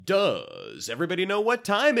Does everybody know what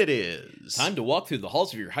time it is? Time to walk through the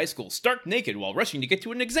halls of your high school stark naked while rushing to get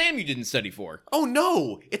to an exam you didn't study for. Oh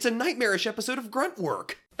no! It's a nightmarish episode of Grunt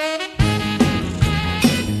Work!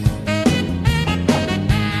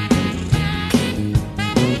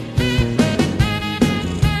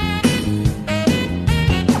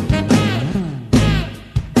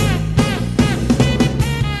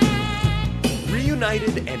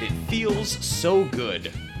 Reunited, and it feels so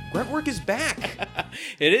good. Gruntwork is back!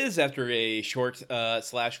 It is after a short /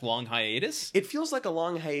 long hiatus. It feels like a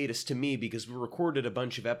long hiatus to me because we recorded a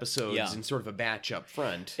bunch of episodes Yeah. in sort of a batch up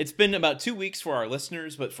front. It's been about 2 weeks for our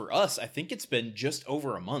listeners, but for us, I think it's been just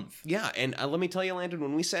over a month. Yeah, and let me tell you, Landon,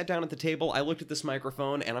 when we sat down at the table, I looked at this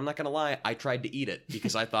microphone, and I'm not gonna lie, I tried to eat it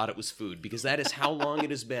because I thought it was food, because that is how long it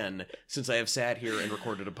has been since I have sat here and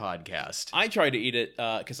recorded a podcast. I tried to eat it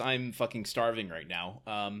because I'm fucking starving right now,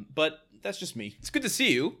 but that's just me. It's good to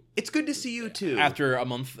see you. It's good to see you, too. After a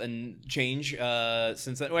month and change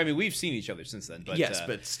since then. Well, I mean, we've seen each other since then. But, yes,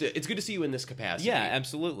 but it's good to see you in this capacity. Yeah,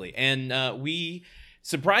 absolutely. And we,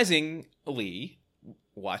 surprisingly,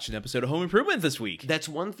 watched an episode of Home Improvement this week. That's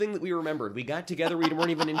one thing that we remembered. We got together, we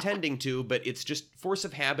weren't even intending to, but it's just force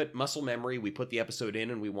of habit, muscle memory. We put the episode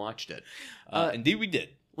in and we watched it. Indeed we did.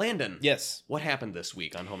 Landon. Yes. What happened this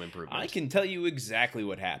week on Home Improvement? I can tell you exactly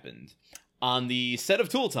what happened. On the set of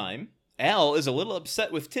Tool Time, Al is a little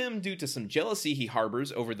upset with Tim due to some jealousy he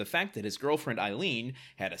harbors over the fact that his girlfriend Eileen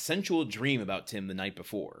had a sensual dream about Tim the night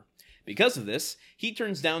before. Because of this, he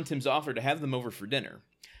turns down Tim's offer to have them over for dinner.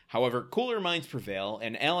 However, cooler minds prevail,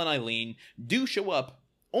 and Al and Eileen do show up,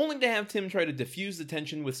 only to have Tim try to diffuse the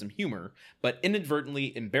tension with some humor, but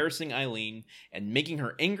inadvertently embarrassing Eileen and making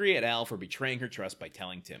her angry at Al for betraying her trust by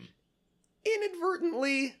telling Tim.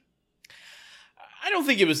 Inadvertently? I don't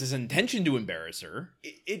think it was his intention to embarrass her.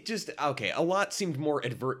 It just, okay, a lot seemed more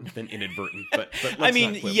advertent than inadvertent, but let's I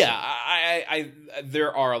mean, not quibble. yeah, I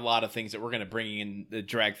there are a lot of things that we're going to bring in,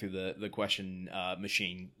 drag through the question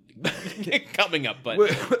machine coming up, but...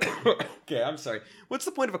 Okay, I'm sorry. What's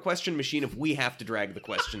the point of a question machine if we have to drag the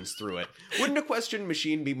questions through it? Wouldn't a question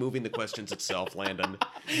machine be moving the questions itself, Landon?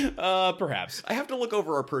 Perhaps. I have to look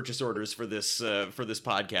over our purchase orders for this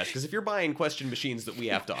podcast, because if you're buying question machines that we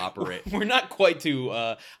have to operate... We're not quite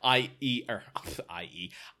to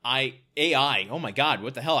AI. Oh my god,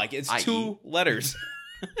 what the hell? It's IE. 2 letters.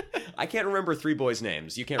 I can't remember 3 boys'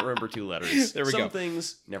 names. You can't remember 2 letters. There we Some go.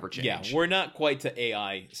 things never change. Yeah, we're not quite to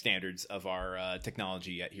AI standards of our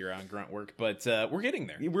technology yet here on Gruntwork, but we're getting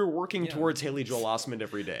there. We're working towards Haley Joel Osment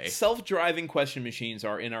every day. Self-driving question machines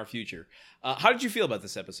are in our future. How did you feel about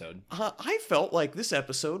this episode? I felt like this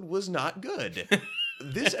episode was not good.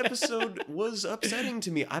 This episode was upsetting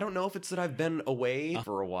to me. I don't know if it's that I've been away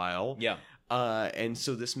for a while. Yeah. And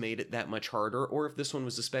so this made it that much harder, or if this one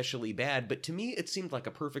was especially bad. But to me, it seemed like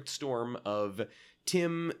a perfect storm of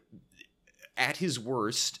Tim at his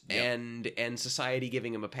worst, and society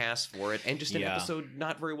giving him a pass for it, and just an episode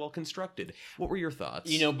not very well constructed. What were your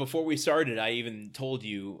thoughts? You know, before we started, I even told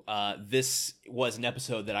you this was an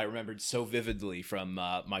episode that I remembered so vividly from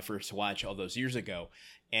my first watch all those years ago.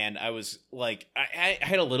 And I was like, I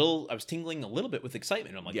was tingling a little bit with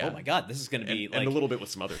excitement. I'm like, oh my God, this is going to be and a little bit with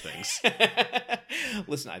some other things.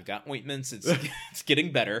 Listen, I've got ointments. It's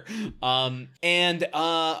getting better. And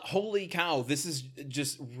holy cow, this is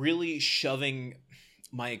just really shoving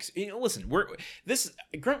my, listen, this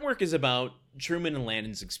Gruntwork is about Truman and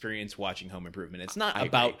Landon's experience watching Home Improvement. It's not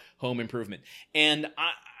about Home Improvement. And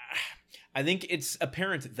I think it's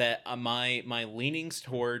apparent that my leanings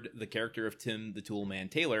toward the character of Tim the Toolman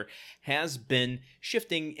Taylor has been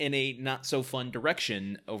shifting in a not so fun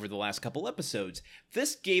direction over the last couple episodes.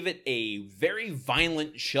 This gave it a very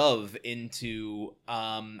violent shove into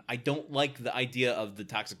I don't like the idea of the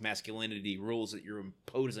toxic masculinity rules that you're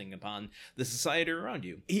imposing upon the society around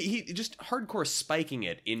you. He just hardcore spiking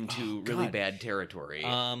it into really bad territory.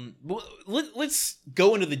 Well, let's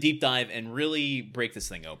go into the deep dive and really break this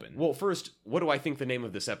thing open. Well, first, what do I think the name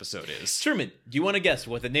of this episode is? Truman, do you want to guess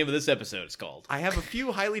what the name of this episode is called? I have a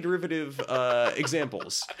few highly derivative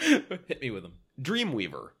examples. Hit me with them.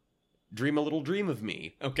 Dreamweaver. Dream a little dream of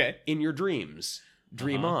me. Okay. In your dreams.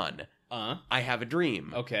 Dream on. I have a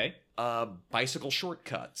dream. Okay. Bicycle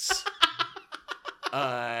shortcuts.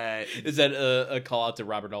 Is that a call out to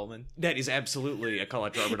Robert Altman? That is absolutely a call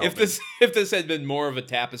out to Robert Altman. If this had been more of a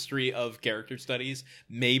tapestry of character studies,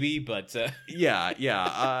 maybe, but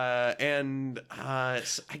yeah. And I'm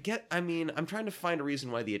trying to find a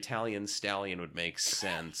reason why the Italian stallion would make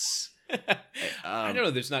sense. I don't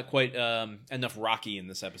know. There's not quite enough Rocky in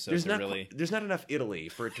this episode. There's not enough Italy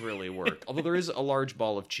for it to really work. Although there is a large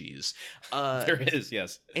ball of cheese. There is,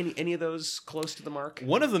 yes. Any of those close to the mark?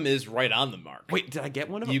 One of them is right on the mark. Wait, did I get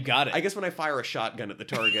one of them? You got it. I guess when I fire a shotgun at the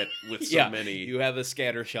target with so yeah, many. You have a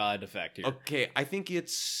scattershot effect here. Okay, I think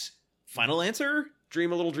it's Final answer?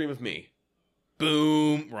 Dream a Little Dream of Me.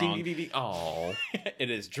 Boom. Wrong. Ding, ding, ding, ding. Oh. It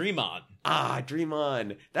is Dream On. Dream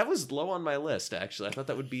On. That was low on my list, actually. I thought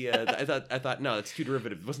that would be. I thought no, that's too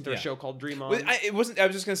derivative. Wasn't there a show called Dream On? It wasn't. I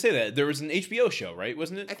was just gonna say that there was an HBO show, right?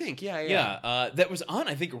 Wasn't it? I think. Yeah. Yeah. That was on.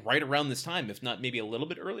 I think right around this time, if not maybe a little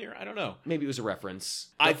bit earlier. I don't know. Maybe it was a reference.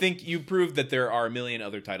 I think you proved that there are a million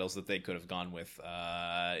other titles that they could have gone with,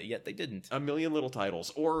 yet they didn't. A million little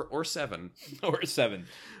titles, or 7, or 7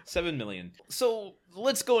 million. So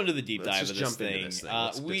let's go into the deep dive of this thing.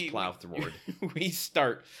 Let's plow through. We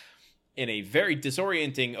start in a very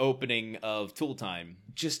disorienting opening of Tool Time.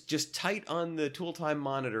 Just tight on the Tool Time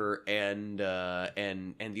monitor and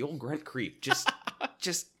the old grunt creep.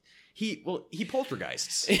 He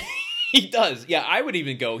poltergeists. He does. Yeah, I would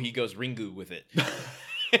even go. He goes Ringu with it.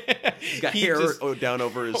 He's got hair down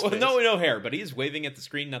over his face. No hair, but he's waving at the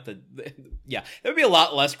screen. Not the yeah. That would be a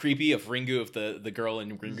lot less creepy if Ringu, if the girl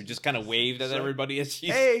in Ringu just kind of waved at everybody as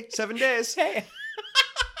she's hey 7 days. Hey.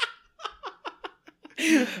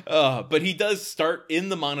 But he does start in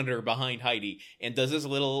the monitor behind Heidi and does his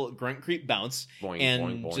little grunt creep bounce boing, and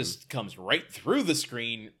boing, boing. Just comes right through the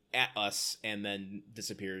screen at us and then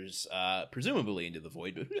disappears presumably into the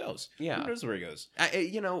void, but who knows? Yeah. Who knows where he goes?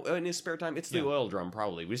 In his spare time, it's the oil drum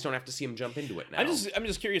probably. We just don't have to see him jump into it now. I'm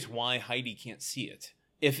just curious why Heidi can't see it.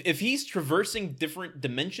 If he's traversing different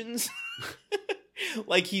dimensions,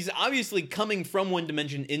 like he's obviously coming from one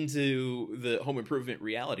dimension into the Home Improvement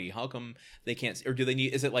reality. How come they can't see, or do they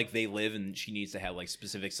need, is it like they live and she needs to have like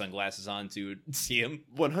specific sunglasses on to see him?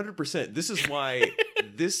 100%. This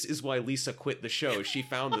is why Lisa quit the show. She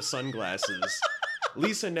found the sunglasses.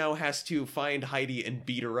 Lisa now has to find Heidi and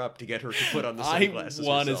beat her up to get her to put on the sunglasses. I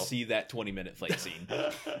want to see that 20-minute fight scene.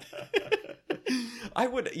 I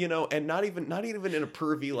would, and not even in a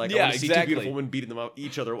pervy like I yeah, want to see exactly. two beautiful women beating them up,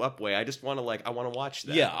 each other up way. I just want to I want to watch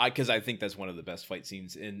that. Yeah, because I think that's one of the best fight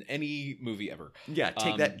scenes in any movie ever. Yeah,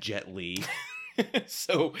 take that, Jet Li.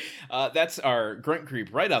 So that's our grunt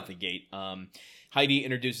creep right out the gate. Heidi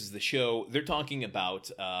introduces the show. They're talking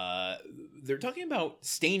about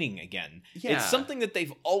staining again. Yeah. It's something that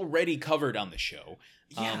they've already covered on the show.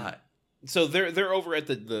 Yeah. So they're over at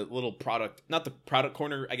the little product, not the product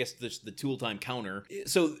corner, I guess the Tool Time counter.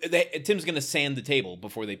 So Tim's going to sand the table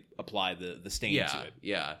before they apply the stain to it.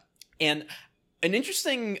 Yeah. And an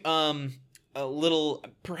interesting a little,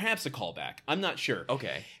 perhaps a callback. I'm not sure.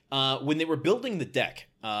 Okay. When they were building the deck,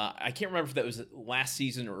 I can't remember if that was last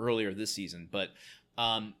season or earlier this season, but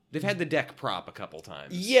they've had the deck prop a couple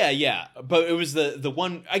times. Yeah. But it was the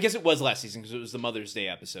one, I guess it was last season because it was the Mother's Day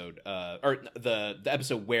episode, or the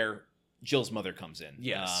episode where Jill's mother comes in.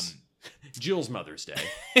 Yes. Jill's Mother's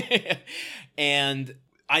Day. And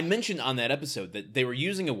I mentioned on that episode that they were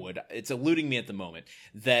using a wood, it's eluding me at the moment,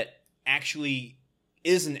 that actually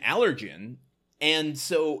is an allergen. And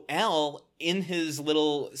so Al, in his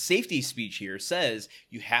little safety speech here, says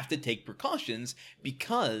you have to take precautions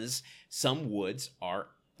because some woods are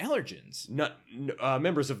allergens.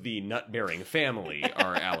 Members of the nut-bearing family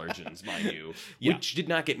are allergens, mind you, which did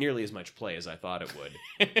not get nearly as much play as I thought it would.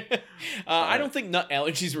 I don't think nut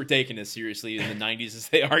allergies were taken as seriously in the 90s as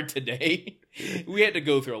they are today. We had to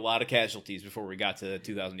go through a lot of casualties before we got to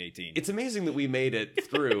 2018. It's amazing that we made it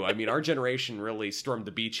through. I mean, our generation really stormed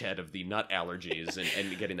the beachhead of the nut allergies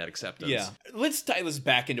and getting that acceptance. Yeah. Let's tie this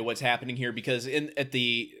back into what's happening here because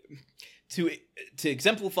to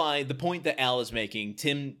exemplify the point that Al is making,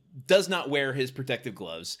 Tim does not wear his protective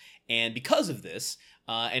gloves, and because of this,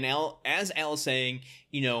 and as Al is saying,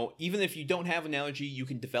 even if you don't have an allergy, you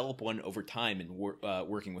can develop one over time and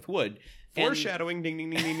working with wood. Foreshadowing, ding, ding,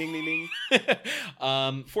 ding, ding, ding, ding,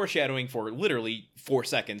 ding. Foreshadowing for literally 4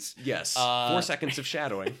 seconds. Yes, 4 seconds of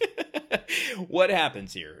shadowing. What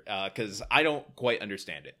happens here? Because I don't quite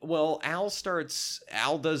understand it. Well, Al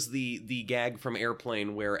does the gag from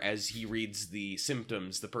Airplane where as he reads the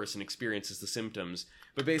symptoms, the person experiences the symptoms.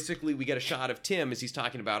 But basically we get a shot of Tim as he's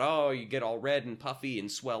talking about, you get all red and puffy and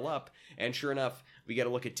swell up. And sure enough, we get a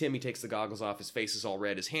look at Tim. He takes the goggles off. His face is all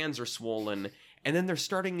red. His hands are swollen. And then they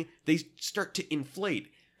start to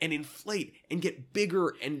inflate and get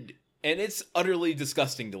bigger and it's utterly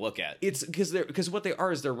disgusting to look at. It's because what they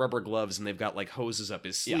are is they're rubber gloves and they've got like hoses up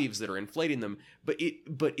his sleeves that are inflating them. But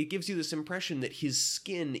it gives you this impression that his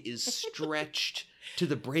skin is stretched to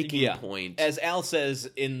the breaking point. As Al says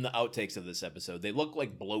in the outtakes of this episode, they look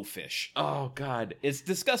like blowfish. Oh God, it's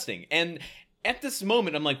disgusting. And at this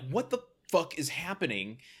moment, I'm like, what the fuck is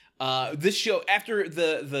happening? This show, after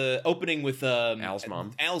the opening with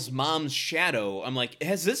Al's mom's shadow, I'm like,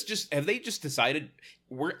 have they just decided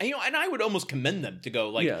and I would almost commend them to go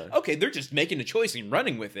like, okay, they're just making a choice and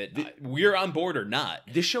running with it. We're on board or not.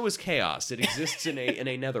 This show is chaos. It exists in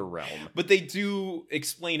a nether realm. But they do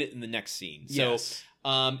explain it in the next scene. So,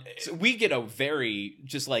 so we get a very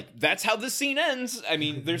just like, that's how this scene ends. I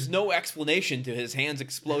mean, there's no explanation to his hands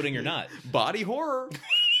exploding or not. Body horror.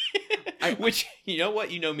 Which, you know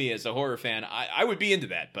what, you know me as a horror fan, I would be into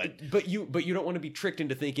that, but you don't want to be tricked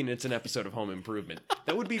into thinking it's an episode of Home Improvement.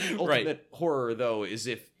 That would be the ultimate horror, though, is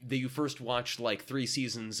if you first watched like 3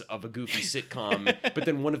 seasons of a goofy sitcom, but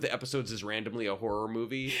then one of the episodes is randomly a horror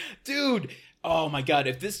movie. Dude, oh my God,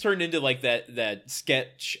 if this turned into like that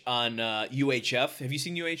sketch on UHF, have you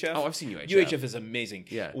seen UHF? Oh, I've seen UHF. UHF is amazing.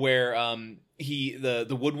 Yeah. Where the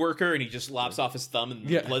woodworker and he just lops off his thumb and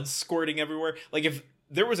the blood's squirting everywhere. Like if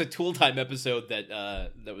there was a Tool Time episode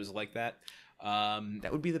that was like that.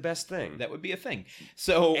 That would be the best thing. That would be a thing.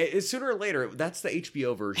 So sooner or later, that's the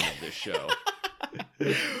HBO version of this show.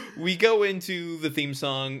 We go into the theme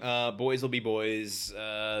song, Boys Will Be Boys.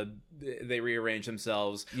 They rearrange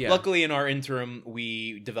themselves. Yeah. Luckily, in our interim,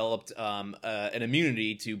 we developed an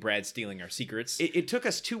immunity to Brad stealing our secrets. It took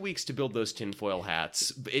us 2 weeks to build those tinfoil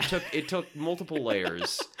hats. It took multiple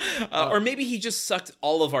layers. Or maybe he just sucked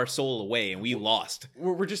all of our soul away and we lost.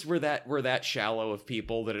 We're that shallow of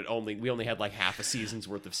people that we only had like half a season's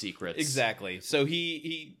worth of secrets. Exactly. So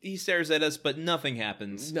he stares at us, but nothing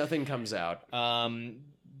happens. Nothing comes out.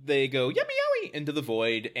 They go yummy yowie into the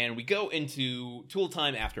void, and we go into Tool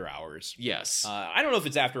Time After Hours. Yes. I don't know if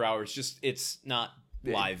it's after hours, just it's not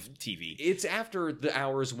live TV. It's after the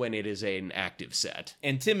hours when it is an active set.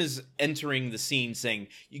 And Tim is entering the scene saying,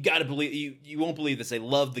 you gotta believe, you won't believe this, I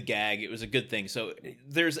love the gag, it was a good thing. So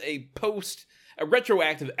there's a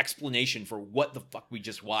retroactive explanation for what the fuck we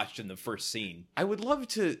just watched in the first scene. I would love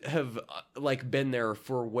to have been there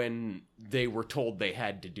for when they were told they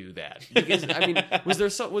had to do that. Because I mean, was there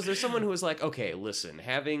someone who was like, okay, listen,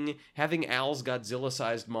 having Al's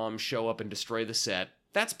Godzilla-sized mom show up and destroy the set,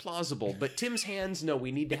 that's plausible, but Tim's hands, no,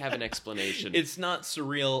 we need to have an explanation. It's not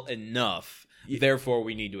surreal enough. Therefore,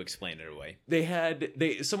 we need to explain it away.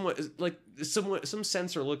 Some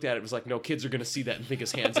censor looked at it and was like, no, kids are going to see that and think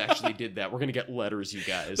his hands actually did that. We're going to get letters, you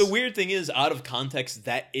guys. The weird thing is, out of context,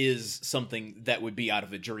 that is something that would be out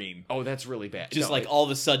of a dream. Oh, that's really bad. Just all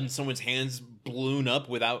of a sudden, someone's hands balloon up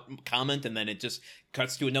without comment, and then it just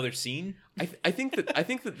cuts to another scene. I think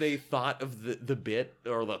that they thought of the bit,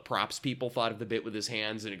 or the props people thought of the bit with his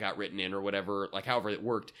hands, and it got written in or whatever, like however it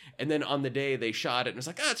worked. And then on the day they shot it, and it's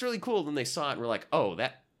like, it's really cool. Then they saw it and were like, oh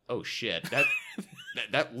shit,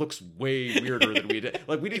 that looks way weirder than we did.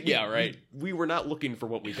 Like we didn't. Yeah, right. We were not looking for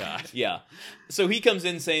what we got. Yeah. So he comes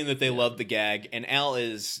in saying that they love the gag, and Al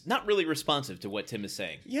is not really responsive to what Tim is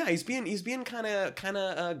saying. Yeah, he's being kind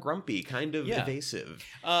of grumpy, kind of evasive.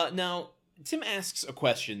 Now Tim asks a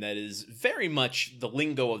question that is very much the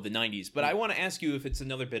lingo of the 90s, but I want to ask you if it's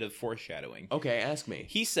another bit of foreshadowing. Okay, ask me.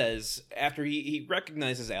 He says, after he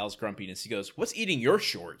recognizes Al's grumpiness, he goes, "What's eating your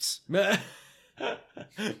shorts?" I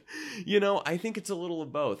think it's a little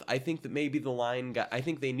of both. I think that maybe the line I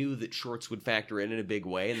think they knew that shorts would factor in a big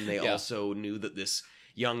way, and they also knew that this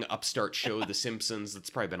young upstart show, The Simpsons, that's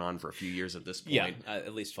probably been on for a few years at this point. Yeah,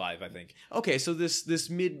 at least 5, I think. Okay, so this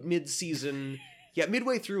mid-season... Yeah,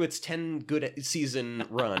 midway through its 10 good season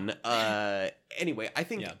run. Anyway, I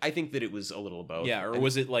think that it was a little of both. Yeah, or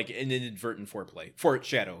was it like an inadvertent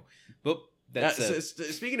foreshadow? But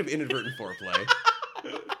speaking of inadvertent foreplay...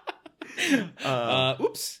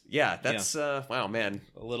 oops. Yeah, that's wow, man.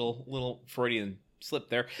 A little Freudian slip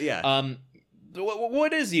there. Yeah.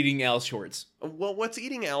 What is eating Al's shorts? Well, what's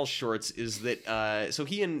eating Al's shorts is that so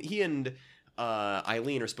he and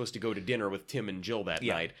Eileen are supposed to go to dinner with Tim and Jill that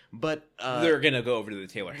night, but they're gonna go over to the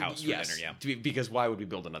Taylor house for dinner. Yeah, because why would we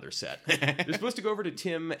build another set? They're supposed to go over to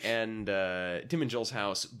Tim and Jill's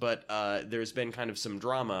house, but there's been kind of some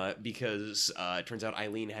drama because it turns out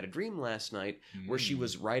Eileen had a dream last night where she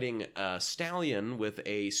was riding a stallion with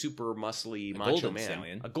a super muscly macho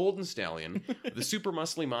man, a golden stallion, the super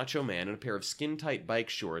muscly macho man in a pair of skin tight bike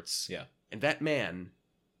shorts. Yeah, and that man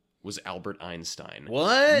was Albert Einstein.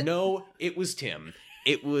 What? No, it was Tim.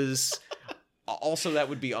 It was... Also, that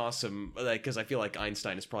would be awesome, because I feel like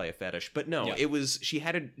Einstein is probably a fetish. But no, it was... She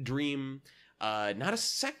had a dream not a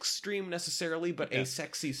sex dream necessarily, but Yeah. a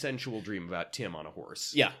sexy, sensual dream about Tim on a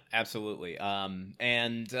horse. Yeah, absolutely.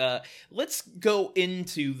 And let's go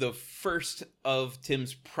into the first of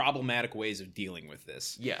Tim's problematic ways of dealing with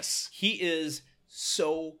this. Yes. He is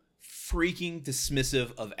so freaking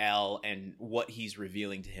dismissive of Al and what he's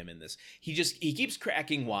revealing to him in this. He keeps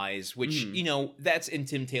cracking wise, which, that's in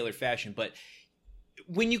Tim Taylor fashion, but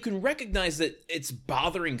when you can recognize that it's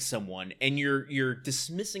bothering someone and you're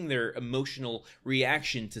dismissing their emotional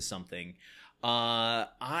reaction to something,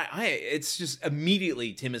 it's just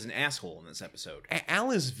immediately Tim is an asshole in this episode.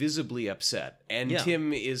 Al is visibly upset, and Yeah.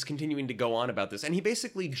 Tim is continuing to go on about this, and he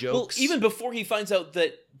basically jokes. Well, even before he finds out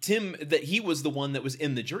that he was the one that was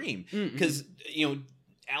in the dream, because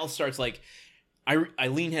Al starts like,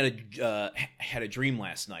 Eileen had a dream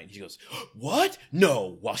last night. He goes, "What?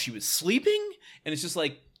 No, while she was sleeping?" And it's just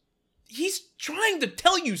like, he's trying to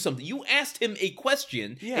tell you something. You asked him a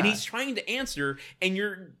question, and he's trying to answer, and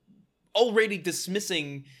you're already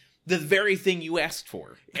dismissing the very thing you asked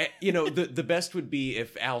for. The best would be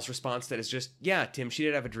if Al's response to that is just, yeah, Tim, she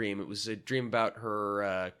did have a dream. It was a dream about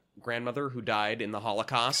her grandmother who died in the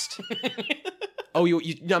Holocaust. Oh, you're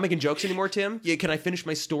not making jokes anymore, Tim? Yeah, can I finish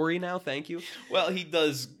my story now? Thank you. Well, he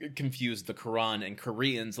does confuse the Quran and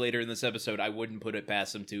Koreans later in this episode. I wouldn't put it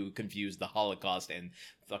past him to confuse the Holocaust and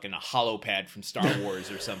fucking a holopad from Star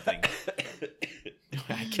Wars or something.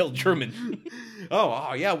 I killed Truman.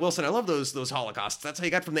 Oh, yeah, Wilson, I love those Holocausts. That's how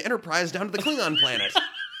you got from the Enterprise down to the Klingon planet.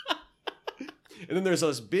 And then there's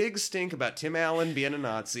this big stink about Tim Allen being a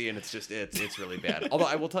Nazi, and it's really bad. Although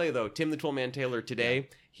I will tell you, though, Tim the Toolman Taylor today,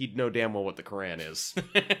 he'd know damn well what the Quran is.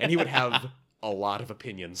 And he would have a lot of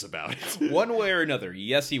opinions about it. One way or another,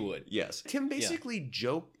 yes, he would. Yes. Tim basically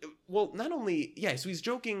well, not only, so he's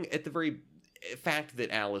joking at the very fact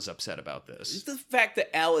that Al is upset about this. It's the fact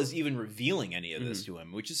that Al is even revealing any of this to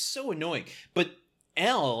him, which is so annoying. But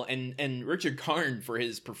Al and Richard Karn for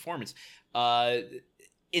his performance,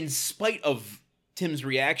 in spite of Tim's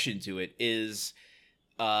reaction to it, is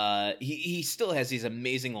he still has these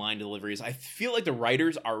amazing line deliveries. I feel like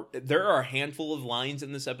there are a handful of lines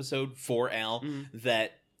in this episode for Al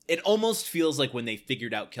that it almost feels like when they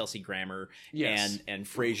figured out Kelsey Grammer and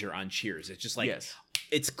Frasier on Cheers. It's just like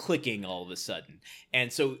it's clicking all of a sudden.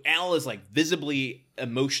 And so Al is like visibly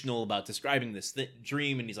emotional about describing this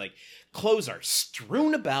dream, and he's like, clothes are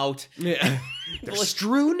strewn about. Yeah. They're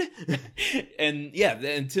strewn? And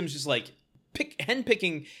Tim's just like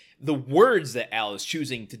handpicking the words that Al is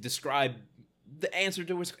choosing to describe the answer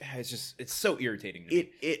to his. It's so irritating to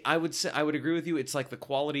me. I would agree with you. It's like the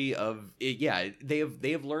quality of it. Yeah, they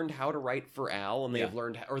have learned how to write for Al, and they've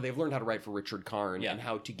learned how to write for Richard Karn, and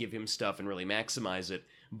how to give him stuff and really maximize it.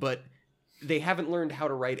 But they haven't learned how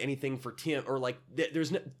to write anything for Tim, or like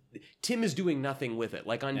Tim is doing nothing with it.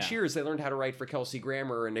 Like on Cheers, they learned how to write for Kelsey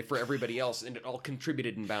Grammer and for everybody else, and it all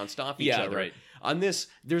contributed and bounced off each other. Right. On this,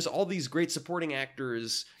 there's all these great supporting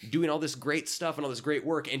actors doing all this great stuff and all this great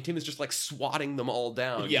work, and Tim is just like swatting them all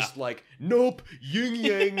down. Yeah. Just like, nope, yin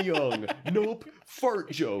yang young, nope, fart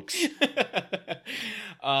jokes.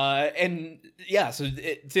 So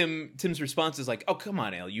Tim's response is like, "Oh, come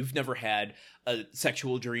on, Al, you've never had a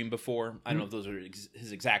sexual dream before." I don't know if those are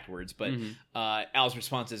his exact words, but Al's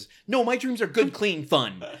response is, "No, my dreams are good, clean,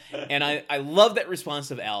 fun." And I love that response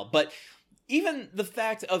of Al, but even the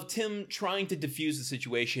fact of Tim trying to diffuse the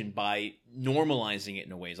situation by normalizing it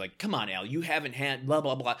in a way is like, come on, Al, you haven't had blah,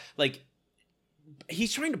 blah, blah. Like,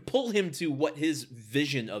 he's trying to pull him to what his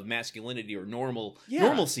vision of masculinity or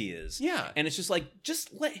normalcy is. Yeah. And it's just like, just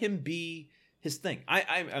let him be his thing.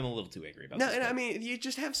 I'm a little too angry about this. No, and I mean, you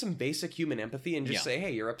just have some basic human empathy and just say,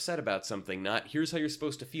 hey, you're upset about something, not here's how you're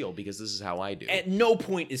supposed to feel because this is how I do. At no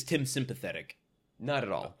point is Tim sympathetic. Not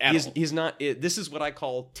at all. At all. He's not. This is what I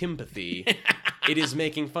call Timpathy. It is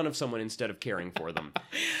making fun of someone instead of caring for them.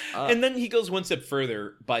 And then he goes one step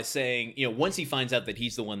further by saying, once he finds out that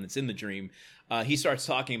he's the one that's in the dream, he starts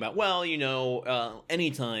talking about,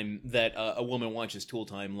 anytime that a woman watches Tool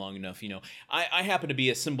Time long enough, I happen to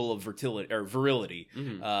be a symbol of virility.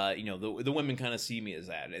 Mm-hmm. The women kind of see me as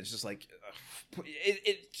that. And it's just like,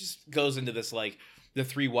 it just goes into this like the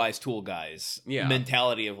three wise tool guys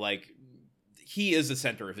mentality of like, he is the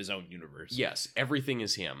center of his own universe. Yes, everything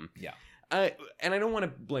is him. Yeah. And I don't want to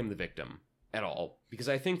blame the victim at all, because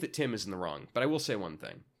I think that Tim is in the wrong. But I will say one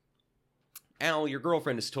thing. Al, your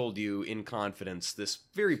girlfriend has told you in confidence this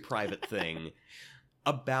very private thing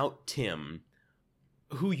about Tim,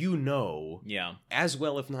 who you know as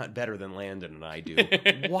well, if not better than Landon and I do.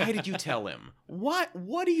 Why did you tell him? What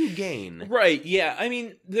do you gain? Right, yeah. I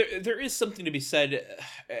mean, there is something to be said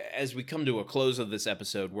as we come to a close of this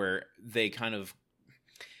episode where they kind of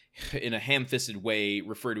in a ham-fisted way,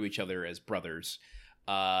 refer to each other as brothers.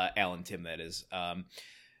 Al and Tim, that is.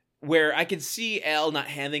 Where I could see Al not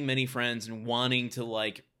having many friends and wanting to,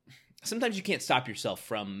 like, sometimes you can't stop yourself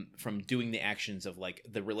from doing the actions of, like,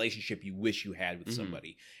 the relationship you wish you had with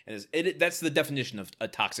somebody. And that's the definition of a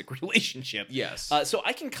toxic relationship. Yes. So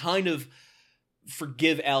I can kind of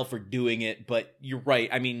forgive Al for doing it, but you're right.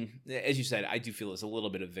 I mean, as you said, I do feel there's a little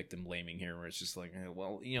bit of victim blaming here, where it's just like,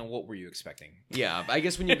 well, what were you expecting? Yeah, I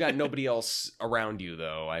guess when you've got nobody else around you,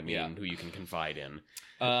 though, I mean, who you can confide in.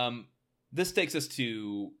 This takes us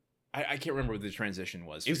to... I can't remember what the transition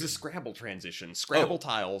was. It was a Scrabble transition. Scrabble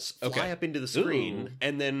tiles fly up into the screen, Ooh.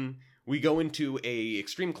 and then we go into a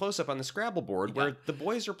extreme close-up on the Scrabble board where the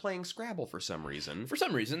boys are playing Scrabble for some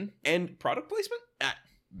reason. And product placement?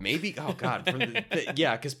 Maybe, oh god,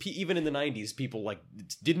 yeah, because even in the 90s, people like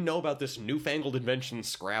didn't know about this newfangled invention,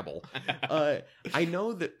 Scrabble. I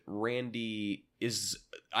know that Randy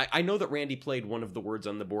played one of the words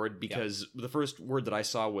on the board because the first word that I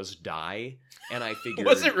saw was die, and I figured,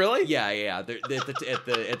 was it really? Yeah.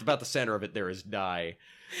 At about the center of it, there is die.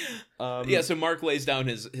 So Mark lays down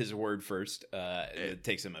his word first. It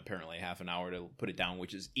takes him apparently half an hour to put it down,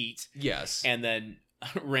 which is eat. Yes, and then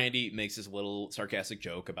Randy makes this little sarcastic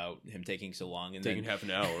joke about him taking so long, and taking then half an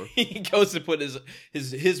hour. He goes to put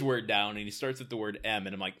his word down, and he starts with the word M,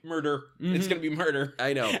 and I'm like, murder. It's gonna be murder.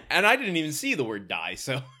 I know, and I didn't even see the word die,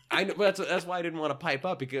 so I know. But that's why I didn't want to pipe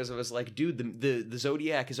up, because I was like, dude, the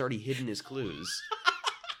Zodiac has already hidden his clues.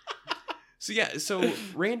 So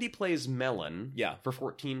Randy plays Melon for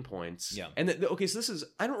 14 points. Yeah. And so this is,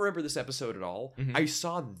 I don't remember this episode at all. Mm-hmm. I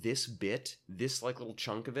saw this like little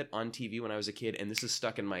chunk of it on TV when I was a kid, and this is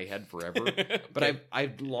stuck in my head forever. But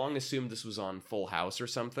I've long assumed this was on Full House or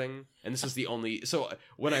something. And this is the only, so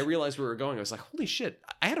when I realized we were going, I was like, holy shit,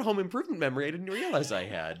 I had a Home Improvement memory I didn't realize I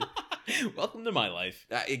had. Welcome to my life.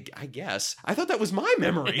 I guess. I thought that was my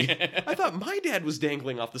memory. I thought my dad was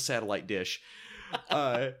dangling off the satellite dish.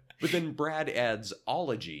 But then Brad adds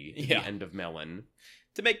ology at the end of Melon.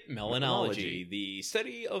 To make melanology, the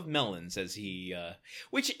study of melons, as he...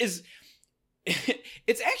 which is...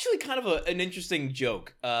 it's actually kind of an interesting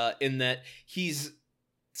joke, in that he's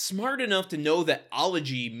smart enough to know that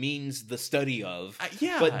ology means the study of,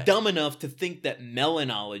 but dumb enough to think that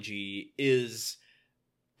melanology is...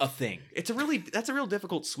 a thing. That's a real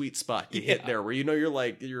difficult sweet spot to hit there, where you're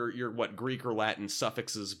like you're what, Greek or Latin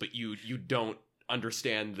suffixes, but you don't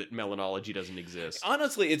understand that melanology doesn't exist.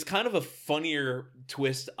 Honestly, it's kind of a funnier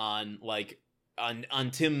twist on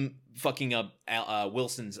Tim fucking up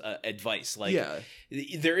Wilson's advice. Like,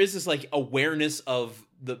 there is this like awareness of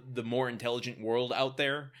the more intelligent world out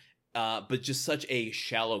there, but just such a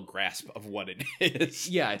shallow grasp of what it is.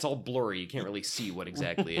 Yeah, it's all blurry. You can't really see what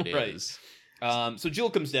exactly it is. So Jill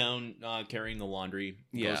comes down carrying the laundry,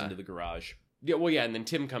 goes into the garage. Yeah, well, and then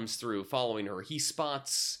Tim comes through following her. He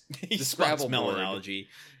spots the Scrabble board. Melanology,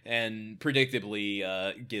 and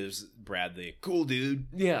predictably gives Brad the cool dude.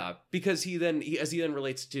 Yeah, because as he then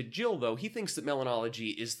relates to Jill, though, he thinks that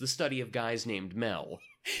melanology is the study of guys named Mel.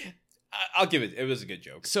 I'll give it. It was a good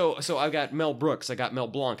joke. So I got Mel Brooks, I got Mel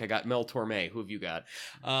Blanc, I got Mel Torme. Who have you got?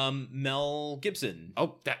 Mel Gibson.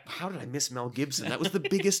 Oh, how did I miss Mel Gibson? That was the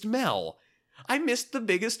biggest Mel. I missed the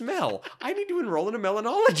biggest Mel. I need to enroll in a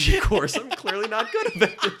melanology course. I'm clearly not good at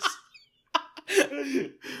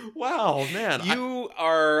this. Wow, man. You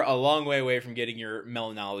are a long way away from getting your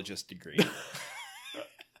melanologist degree.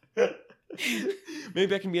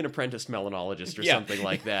 Maybe I can be an apprentice melanologist or something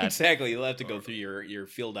like that. Exactly. You'll have to go through your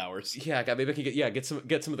field hours. Yeah, maybe I can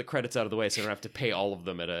get some of the credits out of the way so I don't have to pay all of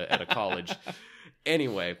them at a college.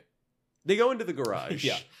 Anyway, they go into the garage.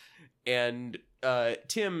 Yeah. And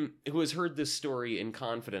Tim, who has heard this story in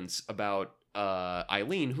confidence about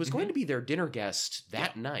Eileen, who is going to be their dinner guest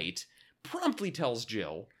that night, promptly tells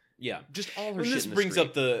Jill. Yeah, just all her shit. This brings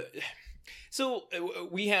up so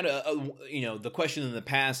we had the question in the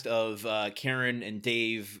past of Karen and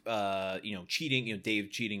Dave, cheating. Dave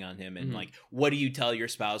cheating on him, and like, what do you tell your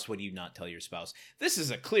spouse? What do you not tell your spouse? This is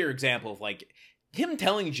a clear example of like him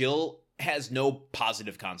telling Jill has no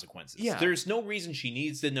positive consequences. Yeah. There's no reason she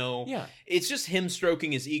needs to know. Yeah. It's just him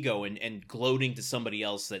stroking his ego and gloating to somebody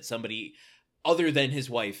else that somebody other than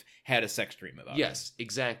his wife had a sex dream about. Yes,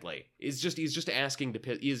 exactly. He's just asking to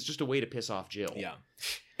piss. It's just a way to piss off Jill. Yeah.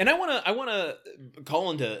 And I want to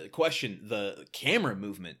call into question the camera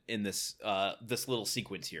movement in this little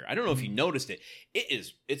sequence here. I don't know if you noticed it.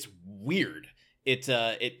 It's weird.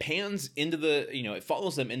 It pans into it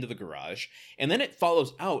follows them into the garage, and then it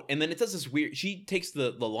follows out, and then it does this weird, she takes the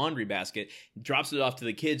laundry basket, drops it off to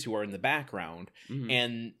the kids who are in the background,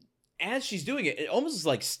 and as she's doing it, it almost is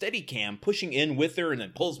like Steadicam pushing in with her and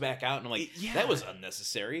then pulls back out, and I'm like, Yeah. that was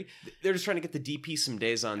unnecessary. They're just trying to get the DP some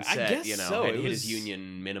days on I set, guess you know, so. and It hit was- his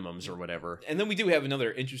union minimums or whatever. And then we do have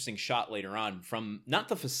another interesting shot later on from not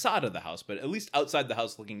the facade of the house, but at least outside the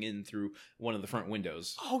house, looking in through one of the front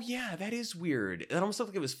windows. Oh yeah, that is weird. It almost looked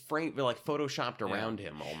like it was framed, like photoshopped Yeah. around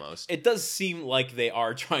him almost. It does seem like they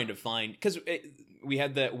are trying to find, because we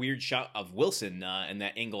had that weird shot of Wilson and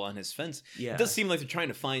that angle on his fence. Yeah. It does seem like they're trying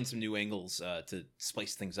to find some new angles to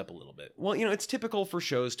spice things up a little bit. Well, you know, it's typical for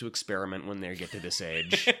shows to experiment when they get to this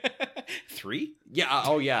age. 3? Yeah.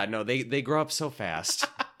 Oh yeah. No, they grow up so fast.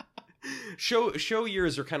 Show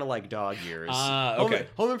years are kind of like dog years. Okay.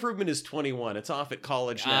 Home Improvement is 21. It's off at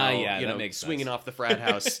college now. Yeah, you that know, makes swinging sense. off the frat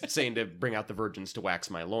house, saying to bring out the virgins to wax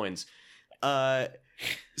my loins.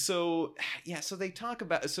 So they talk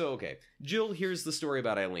about. So okay, Jill hears the story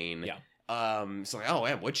about Eileen. Yeah. So like, oh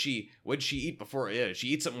man, what'd she eat before? Yeah, she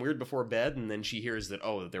eat something weird before bed, and then she hears that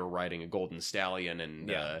they were riding a golden stallion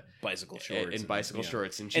and bicycle shorts. and bicycle yeah.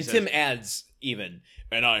 shorts, and she And says, Tim adds even,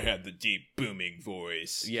 and I had the deep booming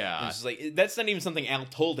voice. Yeah. And it's just like, that's not even something Al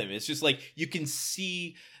told him. It's just like, you can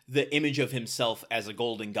see the image of himself as a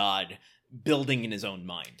golden god building in his own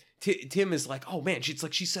mind. Tim is like, oh man, she's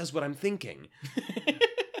like, she says what I'm thinking.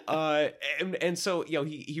 And so, you know,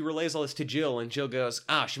 he relays all this to Jill, and Jill goes,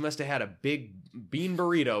 she must have had a big bean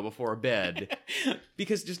burrito before bed,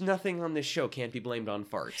 because just nothing on this show can't be blamed on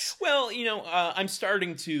farts. Well, you know, I'm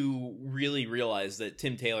starting to really realize that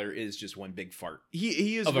Tim Taylor is just one big fart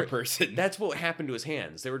He is of a person. That's what happened to his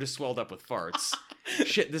hands. They were just swelled up with farts.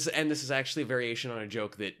 Shit, this is actually a variation on a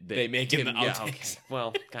joke that They make in the Yeah, outtakes. okay.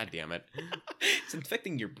 Well, god damn it. It's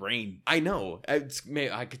infecting your brain. I know.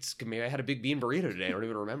 Maybe I had a big bean burrito today. I don't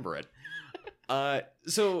even remember it.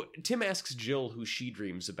 So Tim asks Jill who she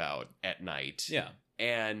dreams about at night. Yeah.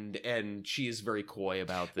 And she is very coy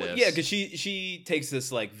about this. Well, yeah, because she takes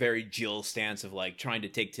this like very Jill stance of like trying to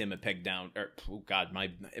take Tim a peg down. Or, oh God,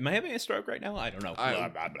 am I having a stroke right now? I don't know. Blah,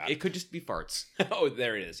 blah, blah. It could just be farts. Oh,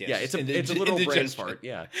 there it is. Yes. Yeah, it's a little brain fart.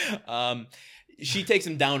 Yeah. She takes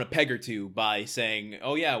him down a peg or two by saying,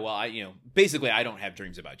 "Oh yeah, well, basically, I don't have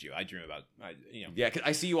dreams about you. I dream about, Yeah, 'cause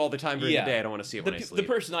I see you all the time during the day. I don't want to see it when I the sleep.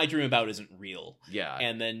 person I dream about isn't real." Yeah.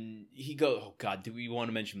 And then he goes, "Oh God, do we want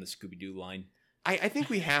to mention the Scooby Doo line?" I think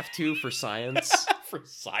we have to for science. For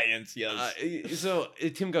science, yes. So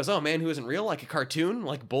Tim goes, "Oh man, who isn't real? Like a cartoon,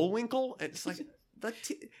 like Bullwinkle." And it's like,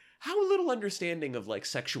 how little understanding of like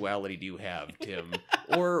sexuality do you have, Tim?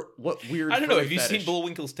 Or what weird? I don't know. furry Have you fetish? seen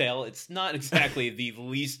Bullwinkle's tail? It's not exactly the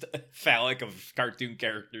least phallic of cartoon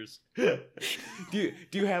characters. do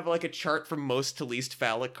you have like a chart from most to least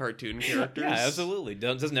phallic cartoon characters? Yeah, absolutely.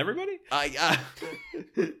 Doesn't everybody?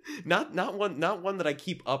 Not one that I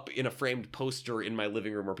keep up in a framed poster in my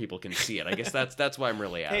living room where people can see it. I guess that's why I'm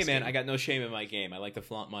really asking. Hey man, I got no shame in my game. I like to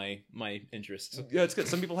flaunt my interests. Yeah, it's good.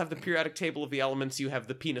 Some people have the periodic table of the elements. You have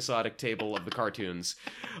the penisodic table of the cartoons.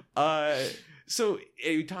 So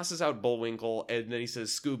he tosses out Bullwinkle, and then he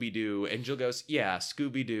says Scooby-Doo, and Jill goes, "Yeah,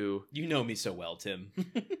 Scooby-Doo." You know me so well, Tim.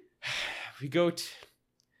 We go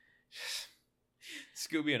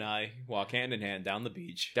Scooby and I walk hand in hand down the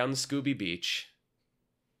beach. down the Scooby Beach,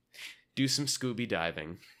 do some Scooby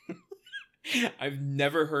diving. I've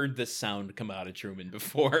never heard this sound come out of Truman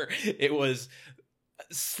before. It was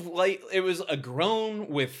a groan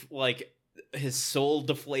with like his soul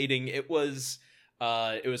deflating. It was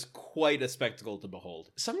quite a spectacle to behold.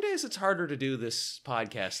 Some days it's harder to do this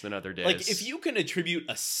podcast than other days. Like, if you can attribute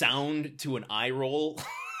a sound to an eye roll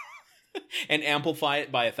and amplify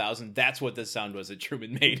it by 1,000, that's what this sound was that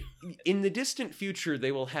Truman made. In the distant future,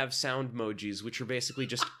 they will have sound emojis, which are basically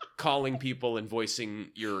just calling people and voicing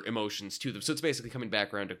your emotions to them. So it's basically coming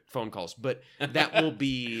back around to phone calls. But that will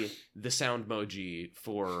be the sound emoji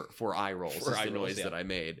for eye rolls. For is eye the rolls, noise yeah. that I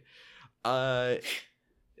made.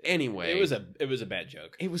 Anyway, It was a bad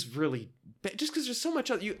joke. It was really bad, just because there's so much.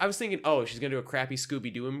 I was thinking, oh, she's gonna do a crappy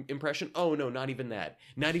Scooby-Doo impression. Oh no, not even that.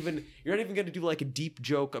 You're not even gonna do like a deep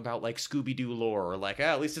joke about like Scooby-Doo lore, or like,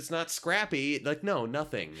 at least it's not Scrappy. Like, no,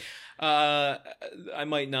 nothing. I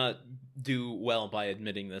might not do well by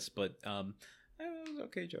admitting this, but it was an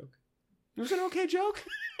okay joke. It was an okay joke.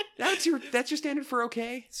 That's your standard for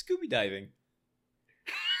okay. Scooby diving.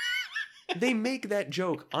 They make that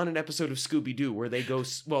joke on an episode of Scooby-Doo where they go,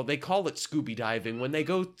 well, they call it Scooby diving when they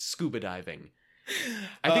go scuba diving.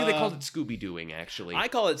 I think they called it Scooby-Dooing, actually. I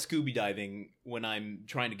call it Scooby diving when I'm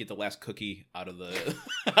trying to get the last cookie out of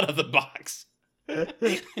the box.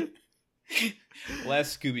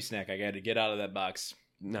 Last Scooby snack I got to get out of that box.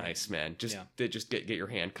 Nice, man. Just Yeah. just get your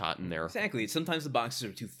hand caught in there. Exactly. Sometimes the boxes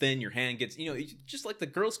are too thin. Your hand gets, just like the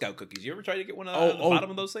Girl Scout cookies. You ever try to get one out of the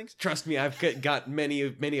bottom of those things? Trust me, I've got many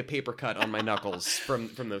a paper cut on my knuckles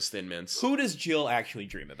from those Thin Mints. Who does Jill actually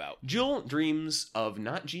dream about? Jill dreams of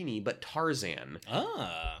not Genie, but Tarzan.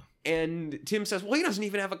 Ah. And Tim says, well, he doesn't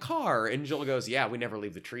even have a car. And Jill goes, yeah, we never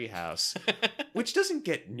leave the treehouse. Which doesn't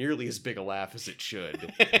get nearly as big a laugh as it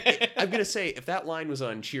should. I'm going to say, if that line was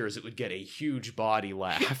on Cheers, it would get a huge body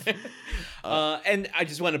laugh. And I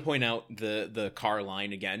just want to point out the car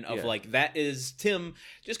line again of like, that is Tim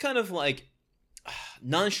just kind of like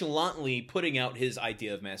nonchalantly putting out his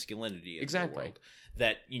idea of masculinity in the world.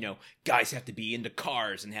 That, guys have to be into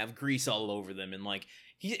cars and have grease all over them. And like,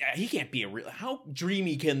 he can't be a real... How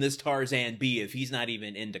dreamy can this Tarzan be if he's not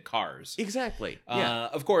even into cars? Exactly. Yeah.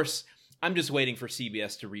 Of course, I'm just waiting for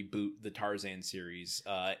CBS to reboot the Tarzan series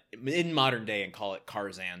in modern day and call it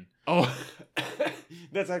Carzan. Oh,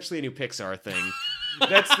 that's actually a new Pixar thing.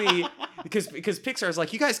 That's the... Because Pixar's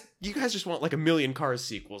like, you guys just want like a million Cars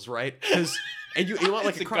sequels, right? And you want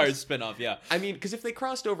like a Cars spinoff, yeah. I mean, because if they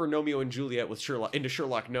crossed over Romeo and Juliet with into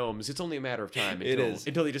Sherlock Gnomes, it's only a matter of time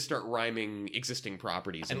until they just start rhyming existing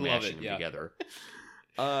properties and mashing them together.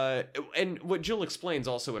 And what Jill explains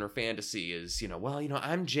also in her fantasy is,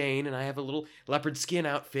 I'm Jane and I have a little leopard skin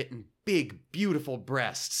outfit and big, beautiful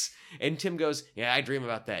breasts. And Tim goes, yeah, I dream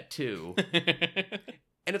about that too.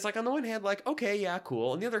 And it's like, on the one hand, like, okay, yeah,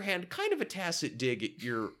 cool. On the other hand, kind of a tacit dig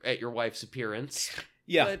at your wife's appearance.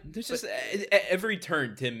 Yeah, there's just at every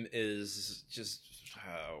turn, Tim is just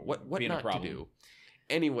what being not a problem. to do.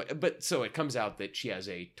 Anyway, but so it comes out that she has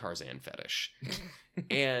a Tarzan fetish,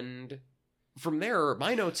 and from there,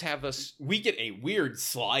 my notes have us. We get a weird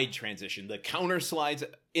slide transition. The counter slides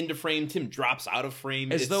into frame. Tim drops out of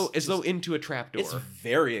frame as though into a trapdoor. It's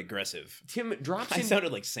very aggressive. Tim drops. I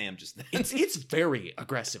sounded like Sam just then. It's very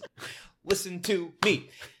aggressive. Listen to me.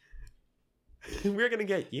 We're gonna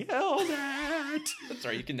get yelled at. That's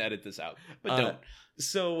right. You can edit this out, but don't.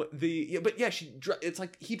 So it's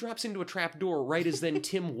like he drops into a trap door right as then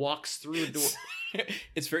Tim walks through a door.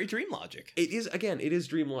 It's very dream logic. It is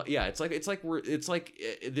dream logic. Yeah, it's like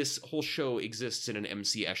this whole show exists in an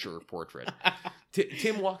MC Escher portrait.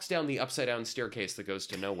 Tim walks down the upside down staircase that goes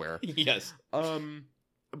to nowhere. Yes.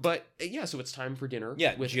 But yeah, so it's time for dinner.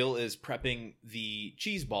 Yeah, Jill is prepping the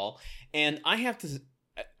cheese ball, and I have to.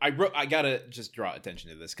 I gotta just draw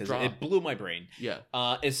attention to this because it blew my brain. Yeah.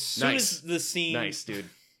 As soon as the scene, nice, dude.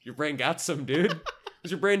 Your brain got some, dude.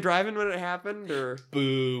 Was your brain driving when it happened, or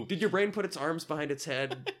boo? Did your brain put its arms behind its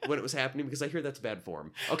head when it was happening? Because I hear that's bad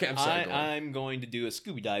form. Okay, I'm sorry. I'm going to do a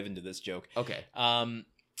Scooby dive into this joke. Okay. My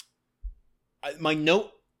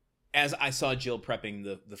note as I saw Jill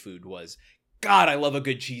prepping the food was, God, I love a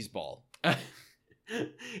good cheese ball.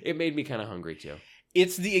 It made me kind of hungry too.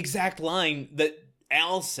 It's the exact line that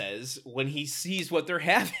Al says when he sees what they're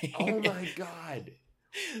having. Oh my God.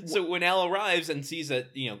 So when Al arrives and sees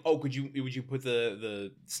that, would you put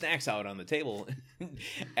the snacks out on the table?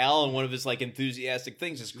 Al, in one of his like enthusiastic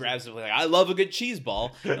things, just grabs it like, I love a good cheese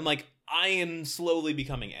ball. I'm like, I am slowly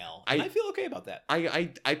becoming Al. And I feel okay about that.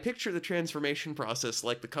 I picture the transformation process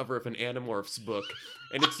like the cover of an Animorphs book,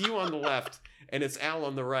 and it's you on the left, and it's Al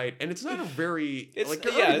on the right, and it's not a very you're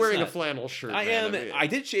already wearing a flannel shirt. I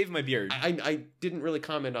did shave my beard. I didn't really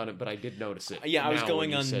comment on it, but I did notice it. Yeah, I was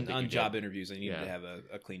going on job interviews. I needed to have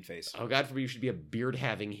a clean face. Oh, God forbid you should be a beard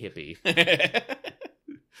having hippie.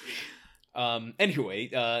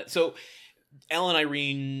 Anyway, so Al and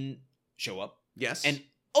Irene show up. Yes, and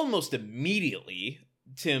almost immediately,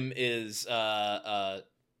 Tim is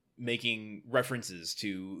making references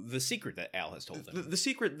to the secret that Al has told him. The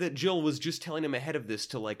secret that Jill was just telling him ahead of this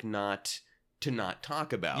to like not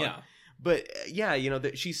talk about. Yeah. But yeah,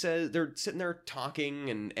 that she says they're sitting there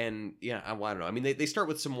talking and yeah, I don't know. I mean, they start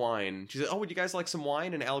with some wine. She says, "Oh, would you guys like some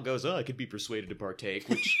wine?" And Al goes, "Oh, I could be persuaded to partake."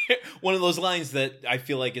 Which one of those lines that I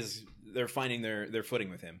feel like is they're finding their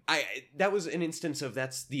footing with him. That was an instance of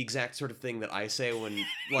that's the exact sort of thing that I say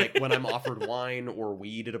when I'm offered wine or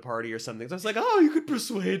weed at a party or something. So I was like, "Oh, you could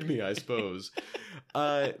persuade me, I suppose."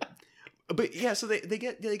 But yeah, so they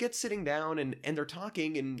get sitting down and they're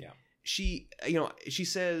talking and. Yeah. She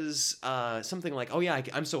says something like, "Oh yeah,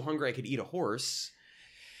 I'm so hungry I could eat a horse,"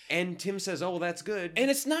 and Tim says, "Oh well, that's good." And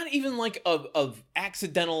it's not even like a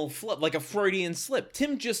accidental flip, like a Freudian slip.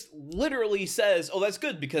 Tim just literally says, "Oh, that's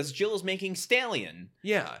good because Jill is making stallion."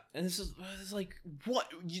 Yeah, and this is like what?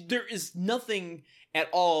 There is nothing at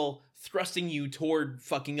all thrusting you toward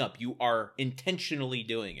fucking up. You are intentionally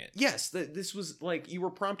doing it. Yes, this was like you were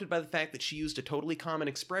prompted by the fact that she used a totally common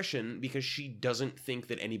expression because she doesn't think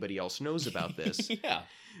that anybody else knows about this. Yeah.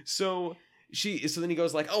 So so then he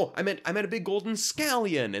goes like, oh, I meant a big golden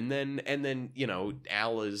scallion, and then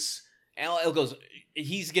Al goes,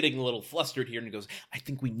 he's getting a little flustered here, and he goes, I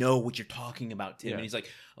think we know what you're talking about, Tim. Yeah. And he's like,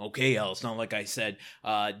 okay, Al, it's not like I said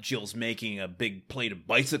Jill's making a big plate of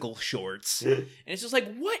bicycle shorts. And it's just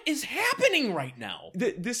like, what is happening right now?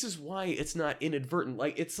 This is why it's not inadvertent.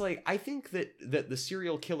 Like, it's like, I think that the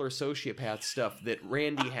serial killer sociopath stuff that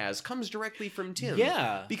Randy has comes directly from Tim.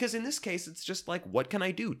 Yeah. Because in this case, it's just like, what can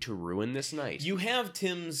I do to ruin this night? You have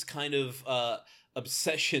Tim's kind of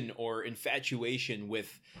obsession or infatuation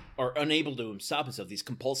with, or unable to stop himself, these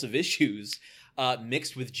compulsive issues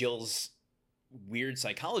mixed with Jill's weird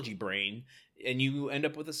psychology brain, and you end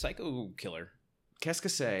up with a psycho killer. Qu'est-ce que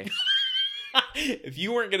c'est? If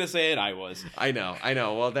you weren't gonna say it, I was. I know.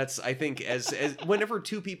 Well, that's, I think, as whenever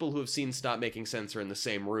two people who have seen Stop Making Sense are in the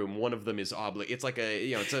same room, one of them is it's like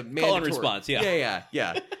it's a mandatory Call and response. Yeah.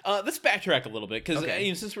 Let's backtrack a little bit, because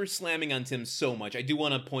Okay. since we're slamming on Tim so much, I do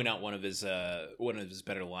want to point out one of his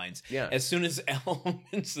better lines. Yeah. As soon as Al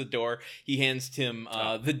opens the door, he hands Tim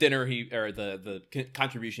the dinner the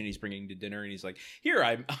contribution he's bringing to dinner, and he's like, "Here,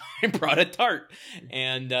 I brought a tart,"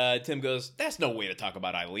 and Tim goes, "That's no way to talk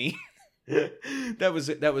about Eileen." That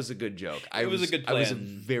was a good joke. It was a good plan. I was a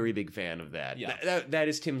very big fan of that. Yeah. That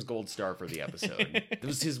is Tim's gold star for the episode. It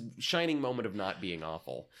was his shining moment of not being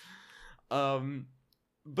awful.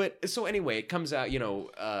 But so anyway, it comes out,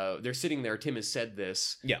 they're sitting there, Tim has said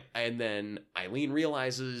this. Yeah. And then Eileen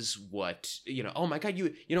realizes what, oh my God,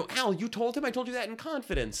 Al, you told him? I told you that in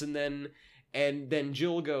confidence. And then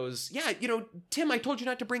Jill goes, yeah, Tim, I told you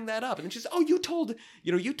not to bring that up. And then she's, oh, you told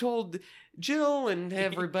Jill and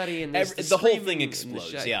everybody, and the whole thing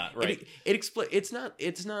explodes. Yeah, right.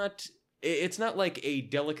 It's not like a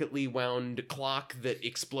delicately wound clock that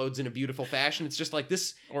explodes in a beautiful fashion. It's just like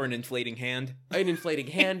this, or an inflating hand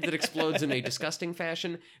that explodes in a disgusting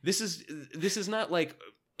fashion. This is not like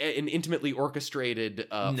an intimately orchestrated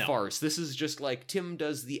farce. This is just like Tim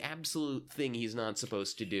does the absolute thing he's not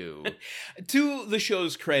supposed to do. To the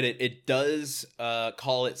show's credit, it does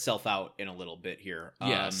call itself out in a little bit here.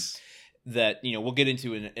 Yes. That we'll get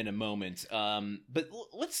into in a moment. But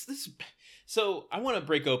so I want to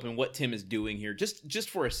break open what Tim is doing here just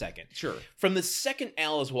for a second. Sure. From the second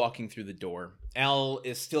Al is walking through the door, Al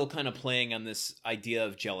is still kind of playing on this idea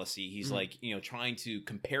of jealousy. He's like, trying to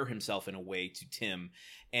compare himself in a way to Tim,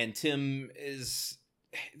 and Tim is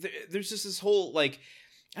there's just this whole like,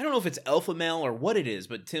 I don't know if it's alpha male or what it is,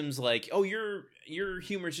 but Tim's like, oh, your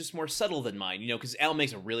humor is just more subtle than mine, because Al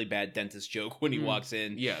makes a really bad dentist joke when he walks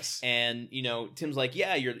in. Yes. And, Tim's like,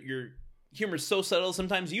 yeah, your humor's so subtle,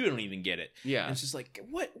 sometimes you don't even get it. Yeah. And it's just like,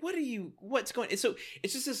 what's going on? So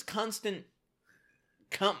it's just this constant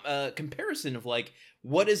comparison of like,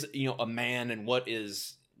 what is, a man and what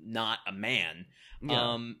is not a man.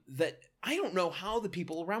 Yeah. That I don't know how the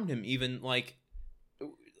people around him even like,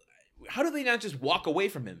 how do they not just walk away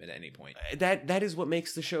from him at any point? That is what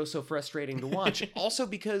makes the show so frustrating to watch. Also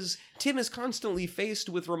because Tim is constantly faced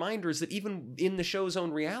with reminders that even in the show's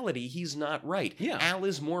own reality, he's not right. Yeah. Al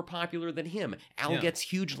is more popular than him. Al gets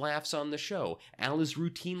huge laughs on the show. Al is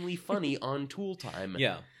routinely funny on Tool Time.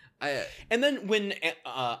 Yeah. And then when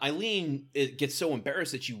Eileen gets so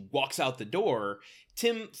embarrassed that she walks out the door,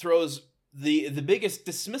 Tim throws the biggest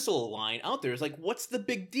dismissal line out there is like, what's the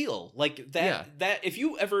big deal? Like that if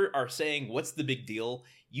you ever are saying what's the big deal,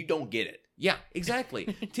 you don't get it. Yeah, exactly.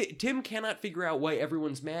 Tim cannot figure out why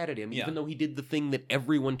everyone's mad at him, even though he did the thing that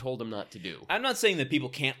everyone told him not to do. I'm not saying that people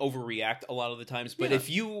can't overreact a lot of the times, but if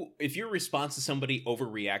your response to somebody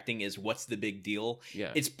overreacting is what's the big deal,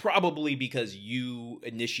 it's probably because you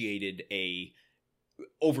initiated a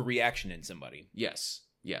overreaction in somebody. Yes.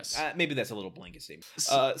 Maybe that's a little blanket statement.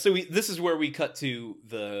 This is where we cut to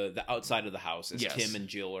the outside of the house as Tim and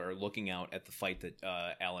Jill are looking out at the fight that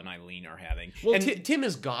Al and Eileen are having. Well, Tim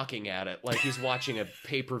is gawking at it like he's watching a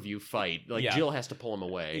pay-per-view fight. Like Jill has to pull him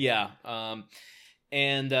away. Yeah.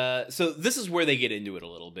 So this is where they get into it a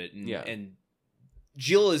little bit. And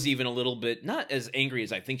Jill is even a little bit not as angry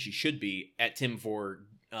as I think she should be at Tim for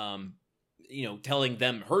telling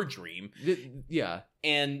them her dream.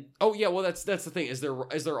 And well, that's the thing. As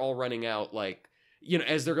they're all running out, like,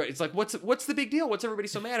 as they're going, it's like, what's the big deal? What's everybody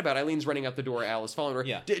so mad about? Eileen's running out the door. Al is following her.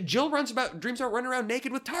 Yeah. Jill dreams about running around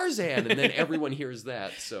naked with Tarzan, and then everyone hears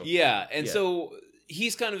that. So so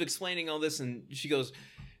he's kind of explaining all this, and she goes,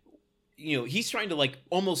 he's trying to like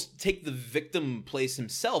almost take the victim place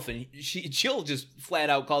himself, and Jill just flat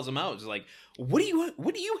out calls him out. It's like, what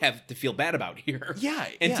do you have to feel bad about here? Yeah.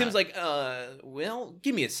 And Tim's like, well,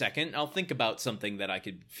 give me a second. I'll think about something that I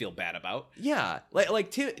could feel bad about. Yeah.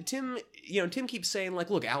 Like Tim, Tim keeps saying like,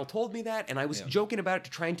 look, Al told me that, and I was joking about it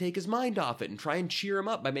to try and take his mind off it and try and cheer him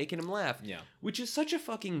up by making him laugh. Yeah. Which is such a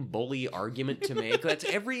fucking bully argument to make. That's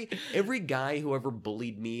every guy who ever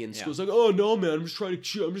bullied me in school is like, oh no, man, I'm just trying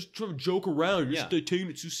to joke around. You're just taking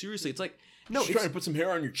it too seriously. It's like, no, just trying to put some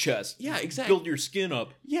hair on your chest. Yeah, exactly. Build your skin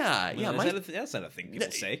up. Yeah, yeah. That's not a thing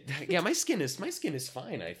people say. Yeah, my skin is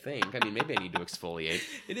fine, I think. I mean, maybe I need to exfoliate.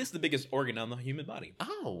 It is the biggest organ on the human body.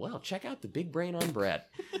 Oh, well, check out the big brain on Brett.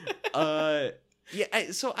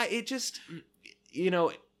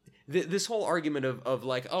 This whole argument of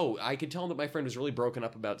like, oh, I could tell that my friend was really broken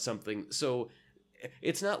up about something, so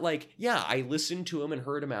it's not like, yeah, I listened to him and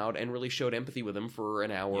heard him out and really showed empathy with him for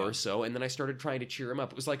an hour or so, and then I started trying to cheer him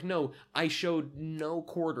up. It was like, no, I showed no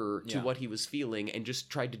quarter to what he was feeling and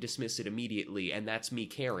just tried to dismiss it immediately, and that's me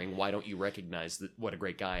caring. Why don't you recognize what a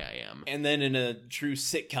great guy I am? And then in a true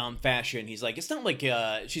sitcom fashion, he's like, it's not like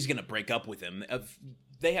she's going to break up with him.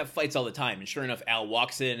 They have fights all the time, and sure enough, Al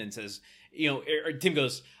walks in and says, or Tim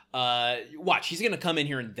goes, watch, he's gonna come in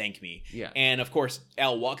here and thank me. Yeah. And of course,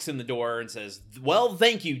 Al walks in the door and says, well,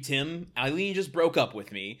 thank you, Tim. Eileen just broke up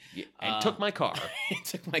with me. Yeah, and took my car.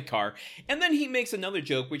 Took my car. And then he makes another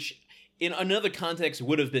joke, which in another context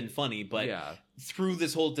would have been funny, but through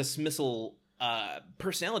this whole dismissal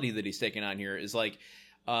personality that he's taken on here is like,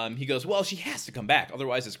 he goes, well, she has to come back,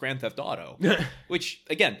 otherwise it's Grand Theft Auto. Which,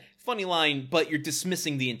 again, funny line, but you're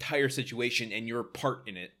dismissing the entire situation and your part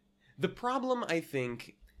in it. The problem, I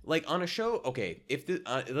think, like on a show, okay,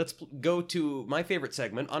 let's go to my favorite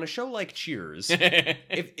segment. On a show like Cheers,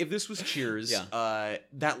 if this was Cheers,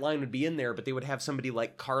 that line would be in there, but they would have somebody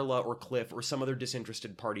like Carla or Cliff or some other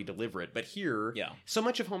disinterested party deliver it. But here, so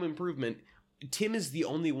much of Home Improvement, Tim is the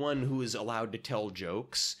only one who is allowed to tell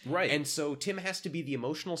jokes. Right. And so Tim has to be the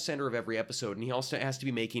emotional center of every episode, and he also has to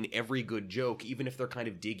be making every good joke, even if they're kind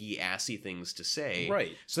of diggy, assy things to say.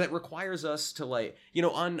 Right. So that requires us to, like,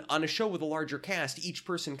 on a show with a larger cast, each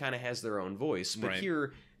person kind of has their own voice. But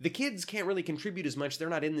here, the kids can't really contribute as much. They're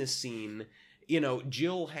not in this scene.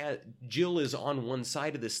 Jill is on one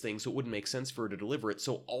side of this thing, so it wouldn't make sense for her to deliver it.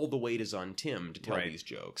 So all the weight is on Tim to tell these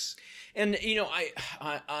jokes. And I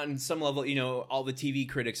on some level, all the TV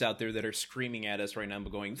critics out there that are screaming at us right now,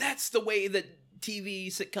 going, "That's the way that TV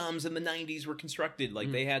sitcoms in the '90s were constructed.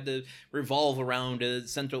 Like they had to revolve around a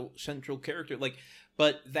central character. Like,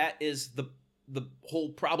 but that is the whole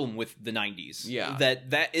problem with the '90s. Yeah,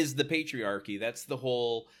 that is the patriarchy. That's the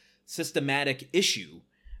whole systematic issue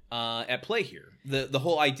at play here. The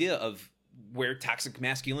whole idea of where toxic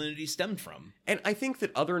masculinity stemmed from. And I think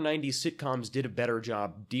that other 90s sitcoms did a better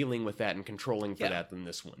job dealing with that and controlling for that than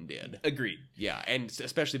this one did. Agreed. Yeah, and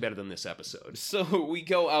especially better than this episode. So we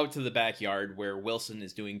go out to the backyard where Wilson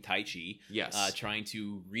is doing Tai Chi. Yes. Trying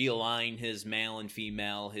to realign his male and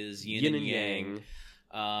female, his yin and yang.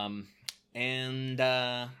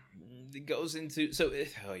 It goes into oh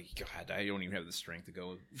god, I don't even have the strength to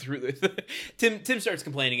go through this. Tim starts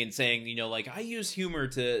complaining and saying, I use humor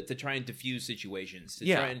to try and diffuse situations, to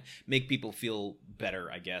try and make people feel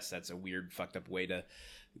better. I guess that's a weird, fucked up way to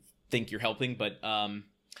think you're helping, but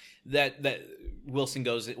that Wilson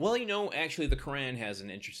goes, well, actually the Quran has an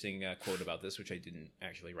interesting quote about this, which I didn't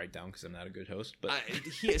actually write down because I'm not a good host, but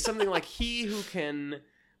something like he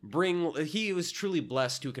was truly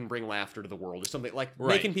blessed who can bring laughter to the world, or something like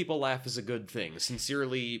making people laugh is a good thing.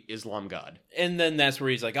 Sincerely, Islam God. And then that's where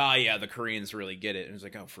he's like, the Koreans really get it. And it's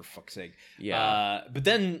like, oh, for fuck's sake. Yeah. But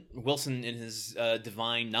then Wilson, in his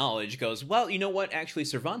divine knowledge, goes, well, you know what? Actually,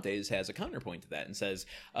 Cervantes has a counterpoint to that and says,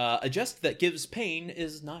 a jest that gives pain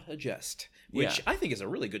is not a jest. Which I think is a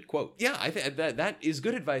really good quote. Yeah, I think that is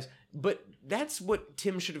good advice. But that's what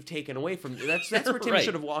Tim should have taken away from. That's where Tim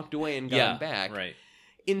should have walked away and gone back. Right.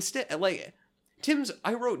 Instead,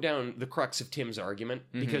 I wrote down the crux of Tim's argument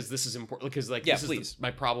because this is important. Because this is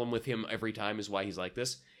my problem with him every time is why he's like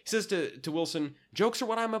this. He says to Wilson, "Jokes are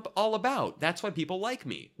what I'm all about. That's why people like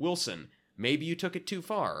me." Wilson, maybe you took it too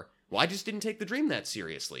far. Well, I just didn't take the dream that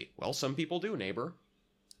seriously. Well, some people do, neighbor.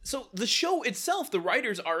 So the show itself, the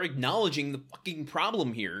writers are acknowledging the fucking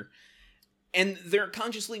problem here, and they're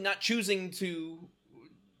consciously not choosing to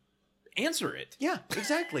answer it. Yeah,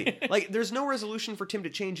 exactly. There's no resolution for Tim to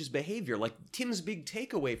change his behavior. Tim's big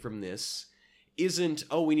takeaway from this isn't,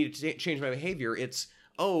 we need to change my behavior. It's,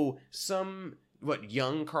 some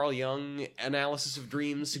Carl Jung analysis of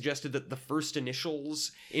dreams suggested that the first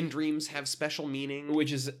initials in dreams have special meaning,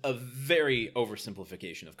 which is a very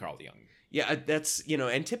oversimplification of Carl Jung. Yeah, that's,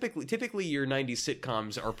 and typically your 90s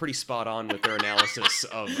sitcoms are pretty spot on with their analysis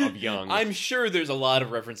of Jung. I'm sure there's a lot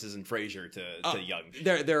of references in Frasier to Jung.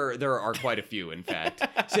 There are quite a few, in fact.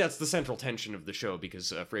 See, that's the central tension of the show,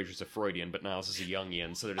 because Frasier's a Freudian, but Niles is a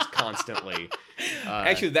Jungian, so they're just constantly...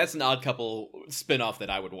 Actually, that's an Odd Couple spinoff that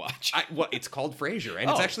I would watch. It's called Frasier, and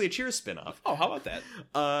it's actually a Cheers spinoff. Oh, how about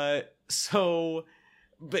that? So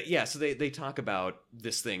they talk about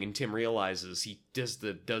this thing, and Tim realizes he does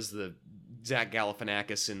the Zach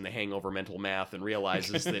Galifianakis in The Hangover mental math and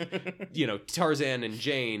realizes that, Tarzan and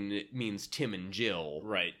Jane means Tim and Jill.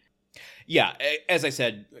 Right. Yeah, as I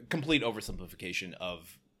said, complete oversimplification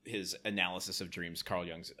of his analysis of dreams, Carl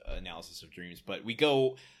Jung's analysis of dreams. But we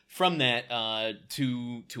go from that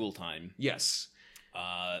to Tool Time. Yes.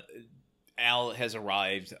 Al has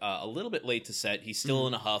arrived a little bit late to set. He's still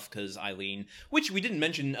in a huff because Eileen, which we didn't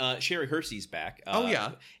mention, Sherry Hersey's back. Oh,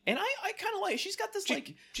 yeah. And I kind of like, she's got this,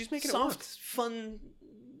 she's making soft, it work. Fun,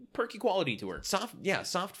 perky quality to her.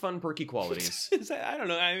 Soft, fun, perky qualities. I don't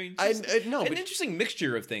know. I mean, an interesting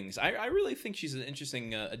mixture of things. I really think she's an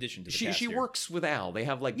interesting addition to the cast. She works with Al. They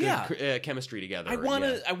have good chemistry together.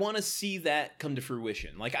 I want to see that come to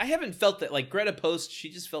fruition. Like, I haven't felt that, like, Greta Post, she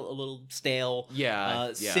just felt a little stale.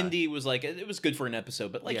 Yeah. Cindy was like, it was good for an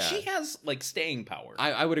episode, but she has like staying power.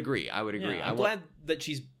 I would agree. Yeah, I'm glad that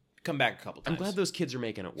she's come back a couple times. I'm glad those kids are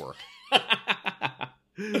making it work.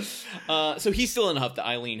 So he's still in a huff that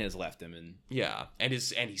Eileen has left him, and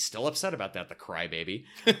he's still upset about that, the crybaby.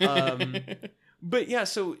 But yeah,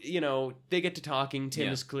 so they get to talking.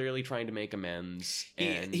 Tim is clearly trying to make amends,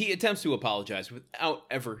 and he attempts to apologize without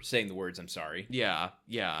ever saying the words "I'm sorry." Yeah,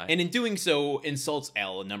 and in doing so, insults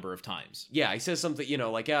Al a number of times. Yeah, he says something,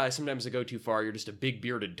 sometimes I go too far. You're just a big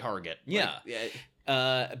bearded target. Yeah.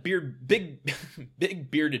 Big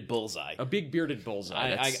bearded bullseye. A big bearded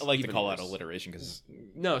bullseye. I like to call that alliteration because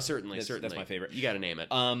no, certainly that's my favorite. You got to name it.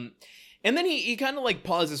 And then he kind of like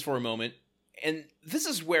pauses for a moment, and this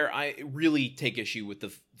is where I really take issue with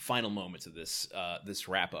the final moments of this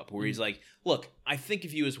wrap up, where he's like, "Look, I think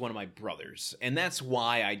of you as one of my brothers, and that's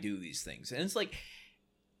why I do these things." And it's like,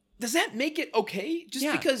 does that make it okay? Just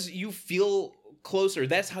because you feel closer,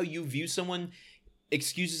 that's how you view someone,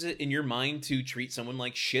 excuses it in your mind to treat someone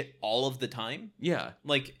like shit all of the time? Yeah.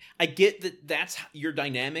 Like, I get that that's your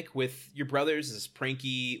dynamic with your brothers, this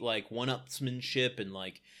pranky, like, one-upsmanship and,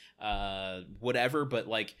 like, whatever, but,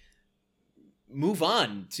 like, move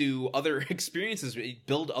on to other experiences,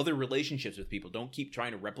 build other relationships with people. Don't keep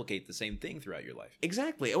trying to replicate the same thing throughout your life.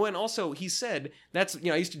 Exactly. Oh, and also he said, that's,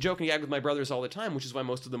 I used to joke and gag with my brothers all the time, which is why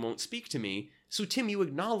most of them won't speak to me. So Tim, you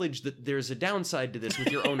acknowledge that there's a downside to this with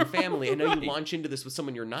your own family. I know you launch into this with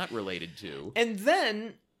someone you're not related to. And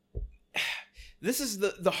then this is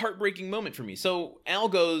the heartbreaking moment for me. So Al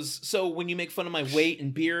goes, "So when you make fun of my weight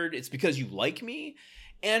and beard, it's because you like me?"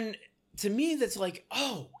 And to me, that's like,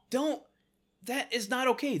 that is not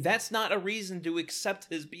okay. That's not a reason to accept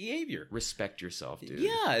his behavior. Respect yourself, dude.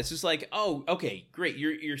 Yeah, it's just like, oh, okay, great.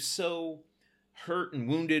 You're so hurt and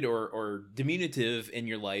wounded or diminutive in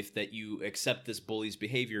your life that you accept this bully's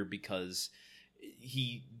behavior because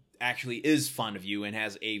he actually is fond of you and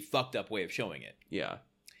has a fucked up way of showing it. Yeah.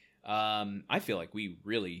 I feel like we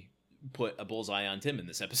really put a bullseye on Tim in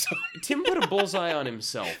this episode. Tim put a bullseye on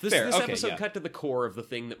himself. This episode yeah. cut to the core of the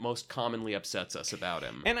thing that most commonly upsets us about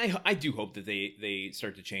him. And I do hope that they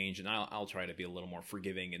start to change, and I'll try to be a little more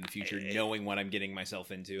forgiving in the future, knowing what I'm getting myself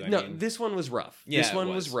into. This one was rough. Yeah, this one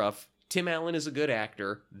was rough. Tim Allen is a good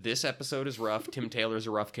actor. This episode is rough. Tim Taylor's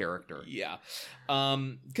a rough character. Yeah.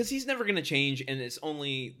 Because he's never going to change, and it's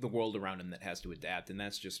only the world around him that has to adapt, and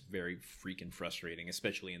that's just very freaking frustrating,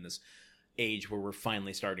 especially in this age where we're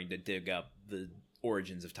finally starting to dig up the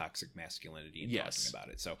origins of toxic masculinity and talking about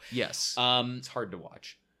it. So yes, it's hard to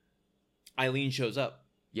watch. Eileen shows up.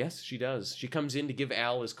 Yes, she does. She comes in to give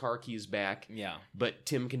Al his car keys back. Yeah. But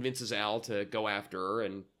Tim convinces Al to go after her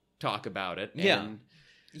and talk about it. Yeah. And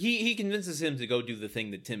He convinces him to go do the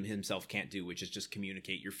thing that Tim himself can't do, which is just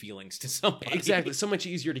communicate your feelings to somebody. Exactly. So much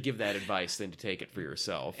easier to give that advice than to take it for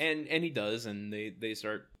yourself. And he does, and they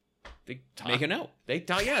start making out. They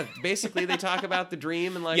talk, basically they talk about the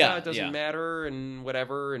dream and it doesn't matter and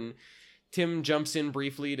whatever. And Tim jumps in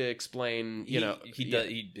briefly to explain, he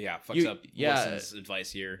fucks up Wilson's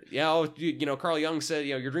advice here. Yeah, Carl Jung said,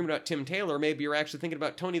 you're dreaming about Tim Taylor. Maybe you're actually thinking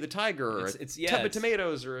about Tony the Tiger or a tub of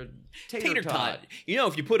tomatoes or a tater tot.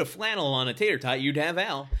 If you put a flannel on a tater tot, you'd have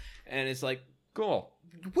Al. And it's like, cool.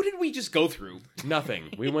 what did we just go through?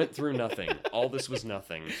 Nothing. We went through nothing. All this was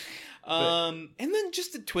nothing. And then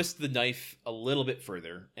just to twist the knife a little bit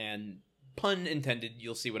further, and pun intended,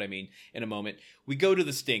 you'll see what I mean in a moment, we go to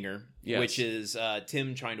the stinger, Yes. which is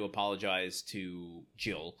Tim trying to apologize to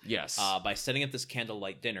Jill Yes. by setting up this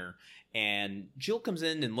candlelight dinner. And Jill comes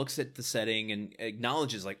in and looks at the setting and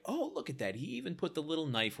acknowledges, like, oh, look at that. He even put the little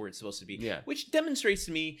knife where it's supposed to be. Yeah. Which demonstrates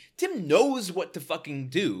to me Tim knows what to fucking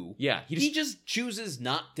do. Yeah. He just chooses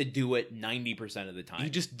not to do it 90% of the time. He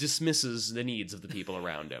just dismisses the needs of the people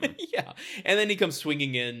around him. Yeah. And then he comes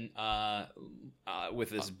swinging in with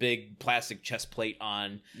this big plastic chest plate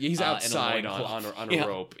on. He's and a outside loincloth. on a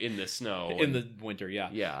rope in the snow. In the winter, yeah.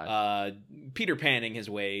 Yeah. Peter Panning his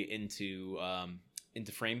way into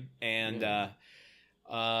frame and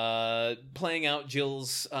playing out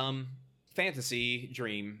Jill's fantasy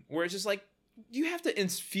dream, where it's just like, you have to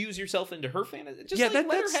infuse yourself into her fantasy. Just let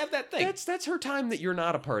her have that thing. That's her time that you're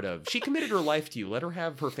not a part of. She committed her life to you. Let her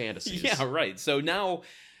have her fantasies. Yeah, right. So now,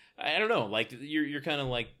 I don't know, like, you're kind of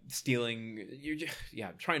like stealing,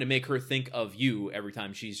 trying to make her think of you every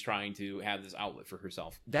time she's trying to have this outlet for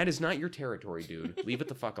herself. That is not your territory, dude. Leave it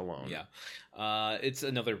the fuck alone. Yeah. It's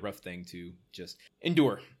another rough thing to just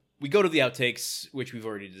endure. We go to the outtakes, which we've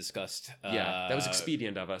already discussed. Yeah, that was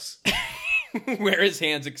expedient of us. Where his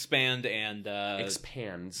hands expand and...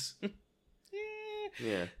 Expands.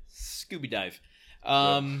 Yeah. Scooby dive.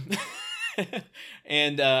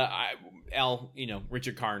 And Al,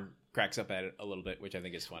 Richard Karn cracks up at it a little bit, which I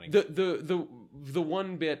think is funny. The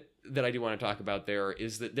one bit that I do want to talk about there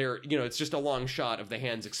is that it's just a long shot of the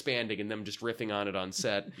hands expanding and them just riffing on it on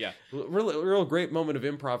set. Yeah. Real great moment of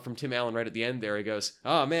improv from Tim Allen right at the end there. He goes,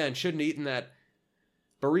 oh man, shouldn't have eaten that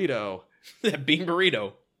burrito. That bean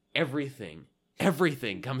burrito. Everything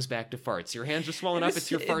comes back to farts. Your hands are swollen up.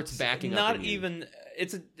 It's your farts backing up. Not even.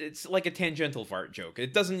 It's like a tangential fart joke.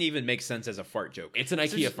 It doesn't even make sense as a fart joke. It's an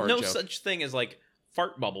IKEA fart joke. joke. No such thing as like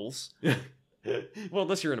fart bubbles. Well,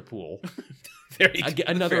 unless you're in a pool. There you go.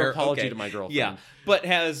 Another apology to my girlfriend. Yeah, but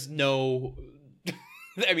has no.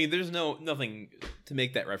 I mean, there's nothing to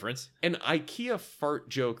make that reference. An IKEA fart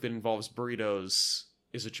joke that involves burritos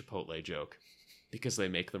is a Chipotle joke. Because they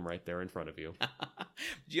make them right there in front of you.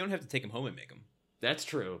 You don't have to take them home and make them. That's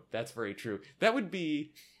true. That's very true. That would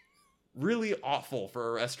be really awful for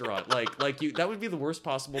a restaurant. That would be the worst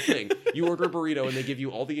possible thing. You order a burrito and they give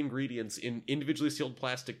you all the ingredients in individually sealed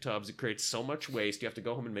plastic tubs. It creates so much waste. You have to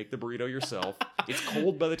go home and make the burrito yourself. It's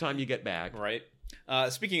cold by the time you get back. Right.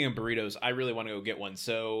 Speaking of burritos, I really want to go get one.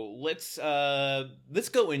 So let's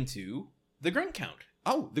go into the grunt count.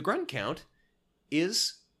 Oh, the grunt count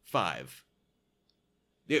is 5.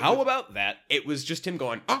 How about that? It was just him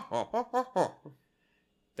going, oh.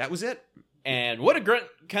 That was it. And what a grunt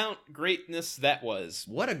count greatness that was.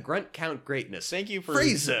 What a grunt count greatness. Thank you for...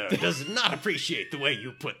 Fraser does not appreciate the way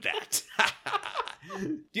you put that.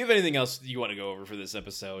 Do you have anything else you want to go over for this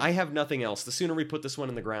episode? I have nothing else. The sooner we put this one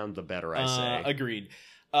in the ground, the better, I say. Agreed.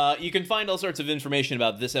 You can find all sorts of information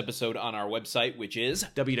about this episode on our website, which is...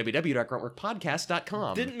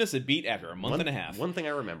 www.gruntworkpodcast.com. Didn't miss a beat after a month and a half. One thing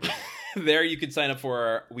I remember. There you can sign up for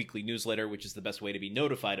our weekly newsletter, which is the best way to be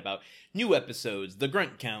notified about new episodes, the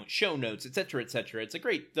grunt count, show notes, etc., etc. It's a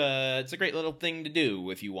great little thing to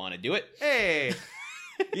do if you want to do it. Hey,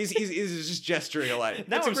 he's just gesturing a lot.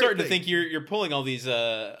 Now I'm starting to think you're pulling all these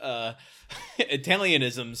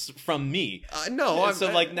Italianisms from me. No,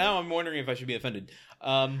 now I'm wondering if I should be offended.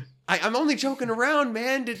 I'm only joking around,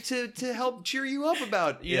 man, to help cheer you up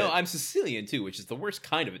about. You know, I'm Sicilian too, which is the worst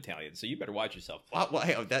kind of Italian. So you better watch yourself. Well,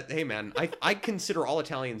 hey, man, I consider all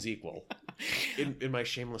Italians equal. In my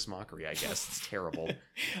shameless mockery, I guess it's terrible.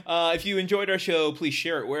 If you enjoyed our show, please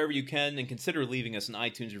share it wherever you can, and consider leaving us an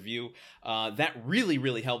iTunes review. That really,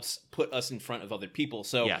 really helps put us in front of other people.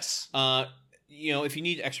 So yes. If you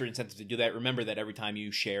need extra incentive to do that, remember that every time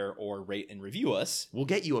you share or rate and review us, we'll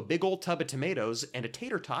get you a big old tub of tomatoes and a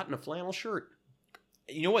tater tot and a flannel shirt.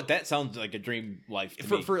 You know what? That sounds like a dream life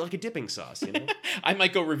to me. For like a dipping sauce, you know. I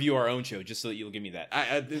might go review our own show just so that you'll give me that.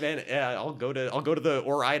 I'll go to the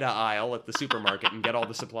Ore-Ida aisle at the supermarket and get all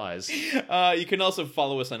the supplies. You can also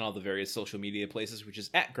follow us on all the various social media places, which is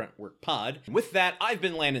at GruntWorkPod. And with that, I've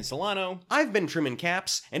been Landon Solano. I've been Truman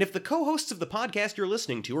Caps. And if the co-hosts of the podcast you're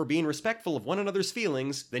listening to are being respectful of one another's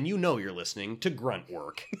feelings, then you know you're listening to Grunt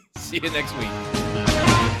Work. See you next week.